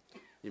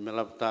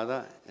imelap tada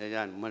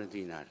ejan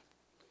manitinar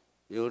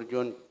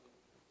yorjon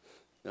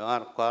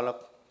yar kalak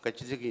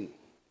kachdigin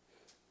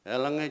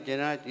elange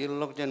jena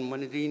ilok jan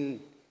manitin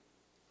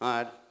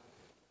ar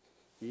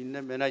inna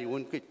mena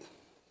yunkit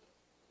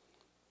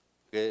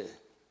ke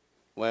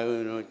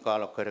wayno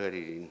kalak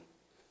kargarin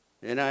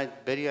ena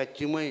beri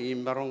achimai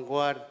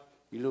imbarongwar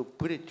ilu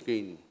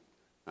puritkin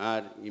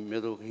ar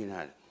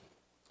imedokinar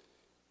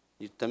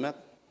itamak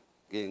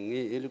ke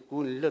ngi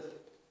ilkun lut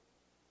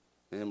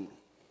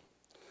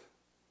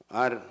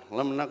ar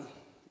lamnak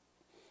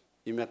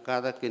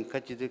imakada kin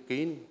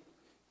kachidikin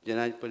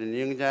janaj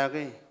pening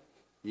jage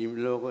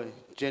imlogo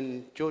chen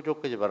chojo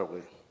ke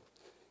baroge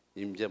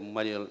imje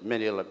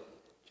marial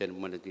chen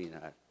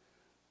manatinar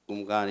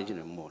kumgani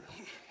jine mol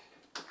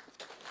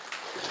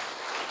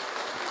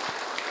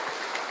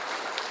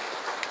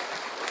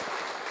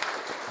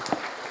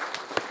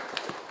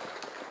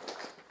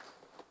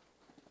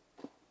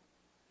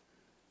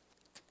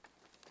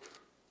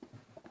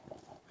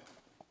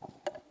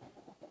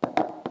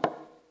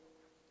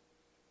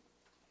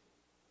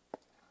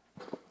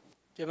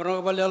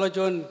Jorebon Loeak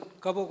John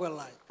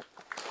kabukwalai.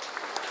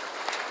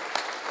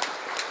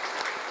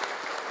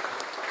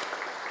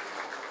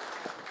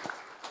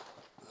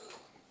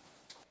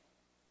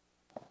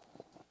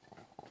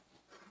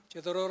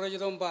 Cetoro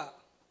rajudomba.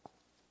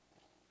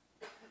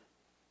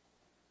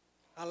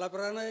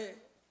 Alaprana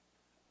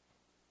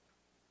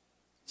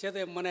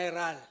cete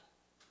manairal.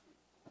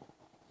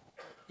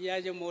 iya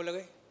je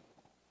molage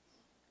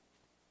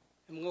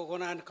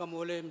ngokonan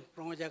kamole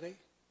prongo jagai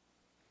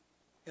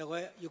ya ko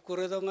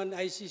yukure dongan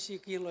ICC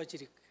kin lo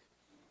cirik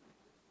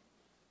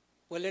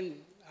walen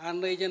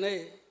anai jene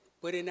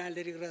perinal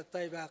dari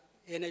ratai bak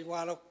ene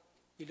walok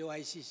ilo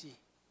ICC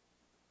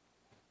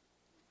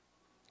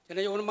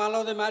jene yon malo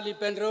de mali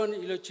pendron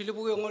ilo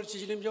chilubu ngol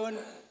chilim jon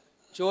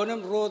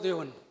jonam ro de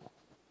on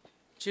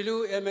chilu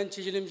emen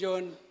chilim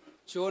jon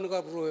jon ka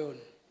ro on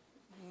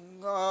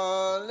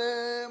ngale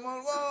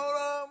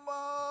mulgora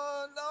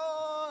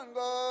manan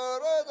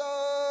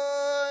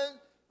garadai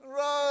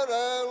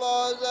rare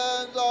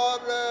lazen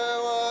zabre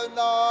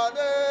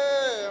wanane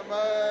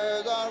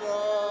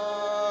medara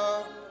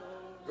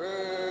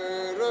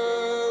beru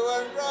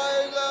and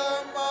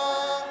raizama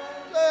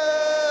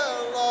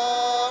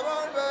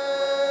selaman be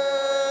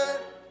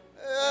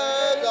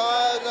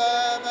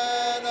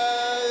ezazamene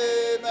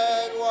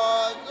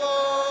medwanzo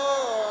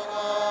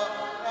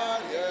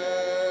anye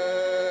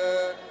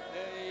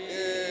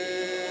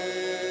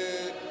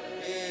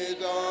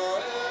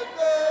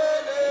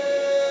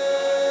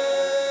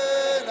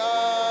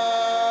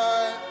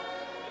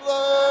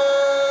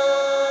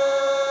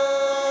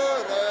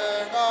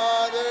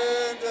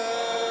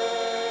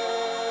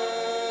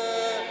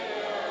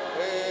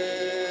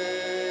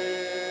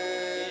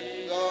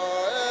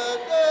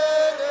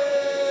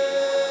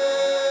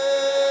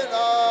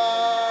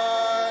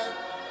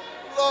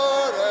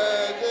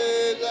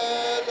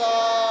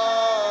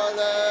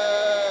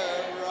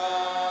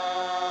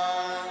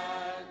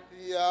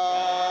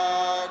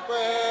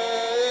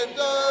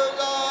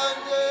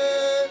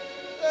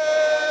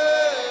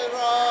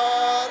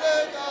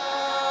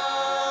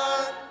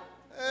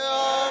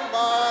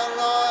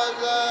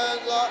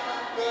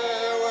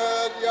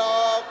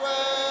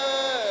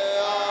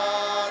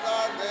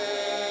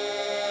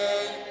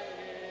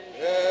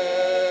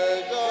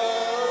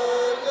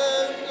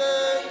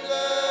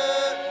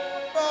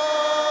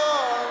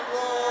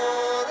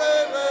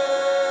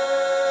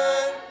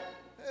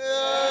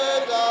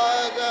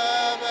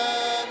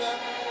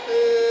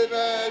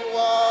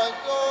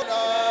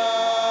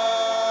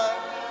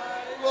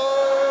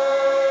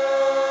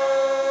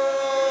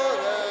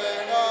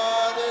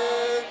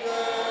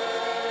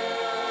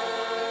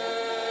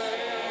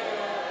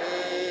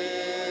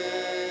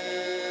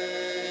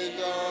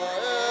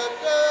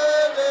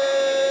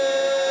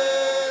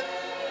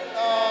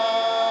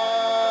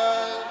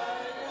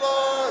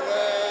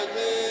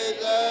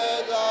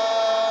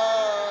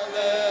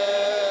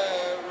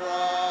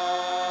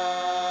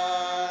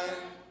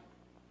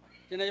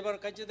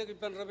kaji tak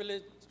ipan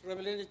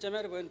rebelen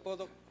cemer ben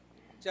podok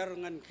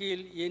carungan kil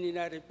yeni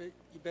nari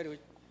iperu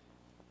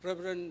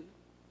rebelen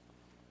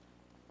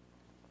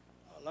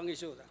langi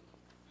suda.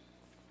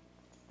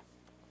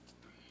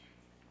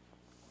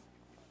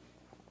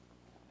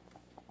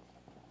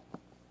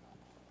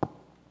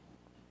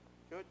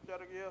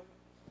 Cucar kia,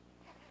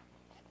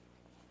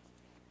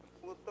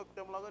 untuk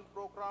temlagan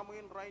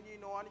programin raini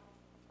noani,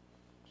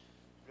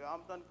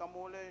 amtan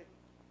kamole,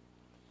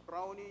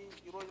 Coronation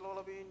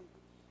Iroojlaplap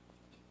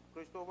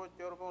Christopher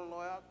Jorebon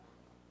Loeak,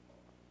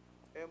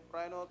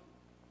 Prainot,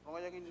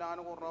 Rongajangin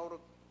Nano Raur,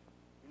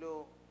 Ilo,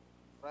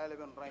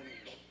 Raileban Raini.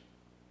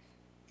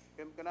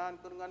 Kanan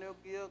Kurganio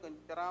Kia, and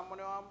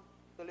Charamanam,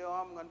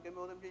 Teleam, and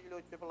Kemodam Jilo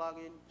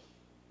Chepalagin,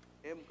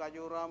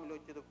 Kajuram,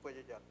 Luchi the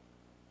Pajajar.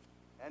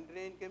 And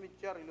Rain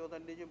Kemichar, Ilo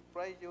than Dijim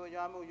Price,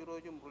 Yojamo,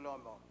 Urojum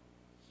Rulamo.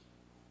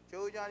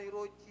 Chojan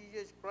Iro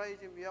Jesus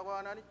Christ in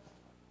Viawanani,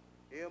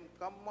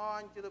 come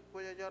on to the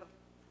Pajajar,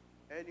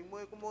 and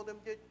Imokumodam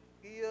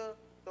Kia.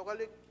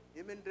 Tokalik,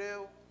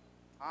 Imindreo,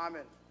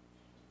 Amen.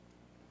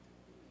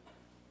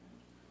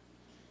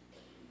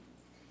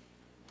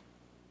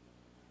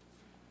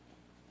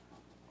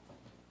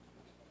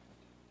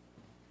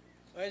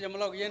 Saya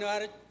jamlok yen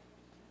hari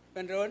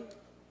pendron,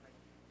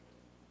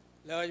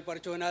 lagi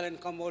percuanan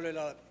kamole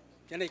lah.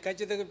 Jadi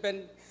kaji tu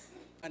pen,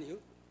 aniu,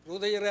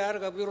 rudai rayar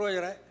kabiro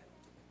ray,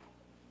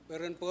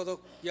 peren podok,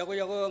 yago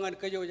angan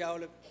kajo jauh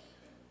le.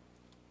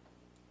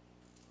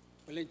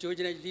 Paling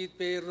cuci nak lead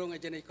perong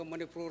aja nak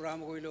komande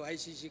program ko ilo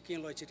ICC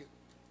kin lo ciri.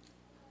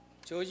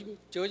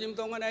 Cuci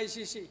tongan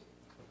ICC.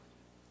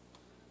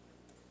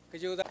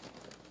 Kajo dah.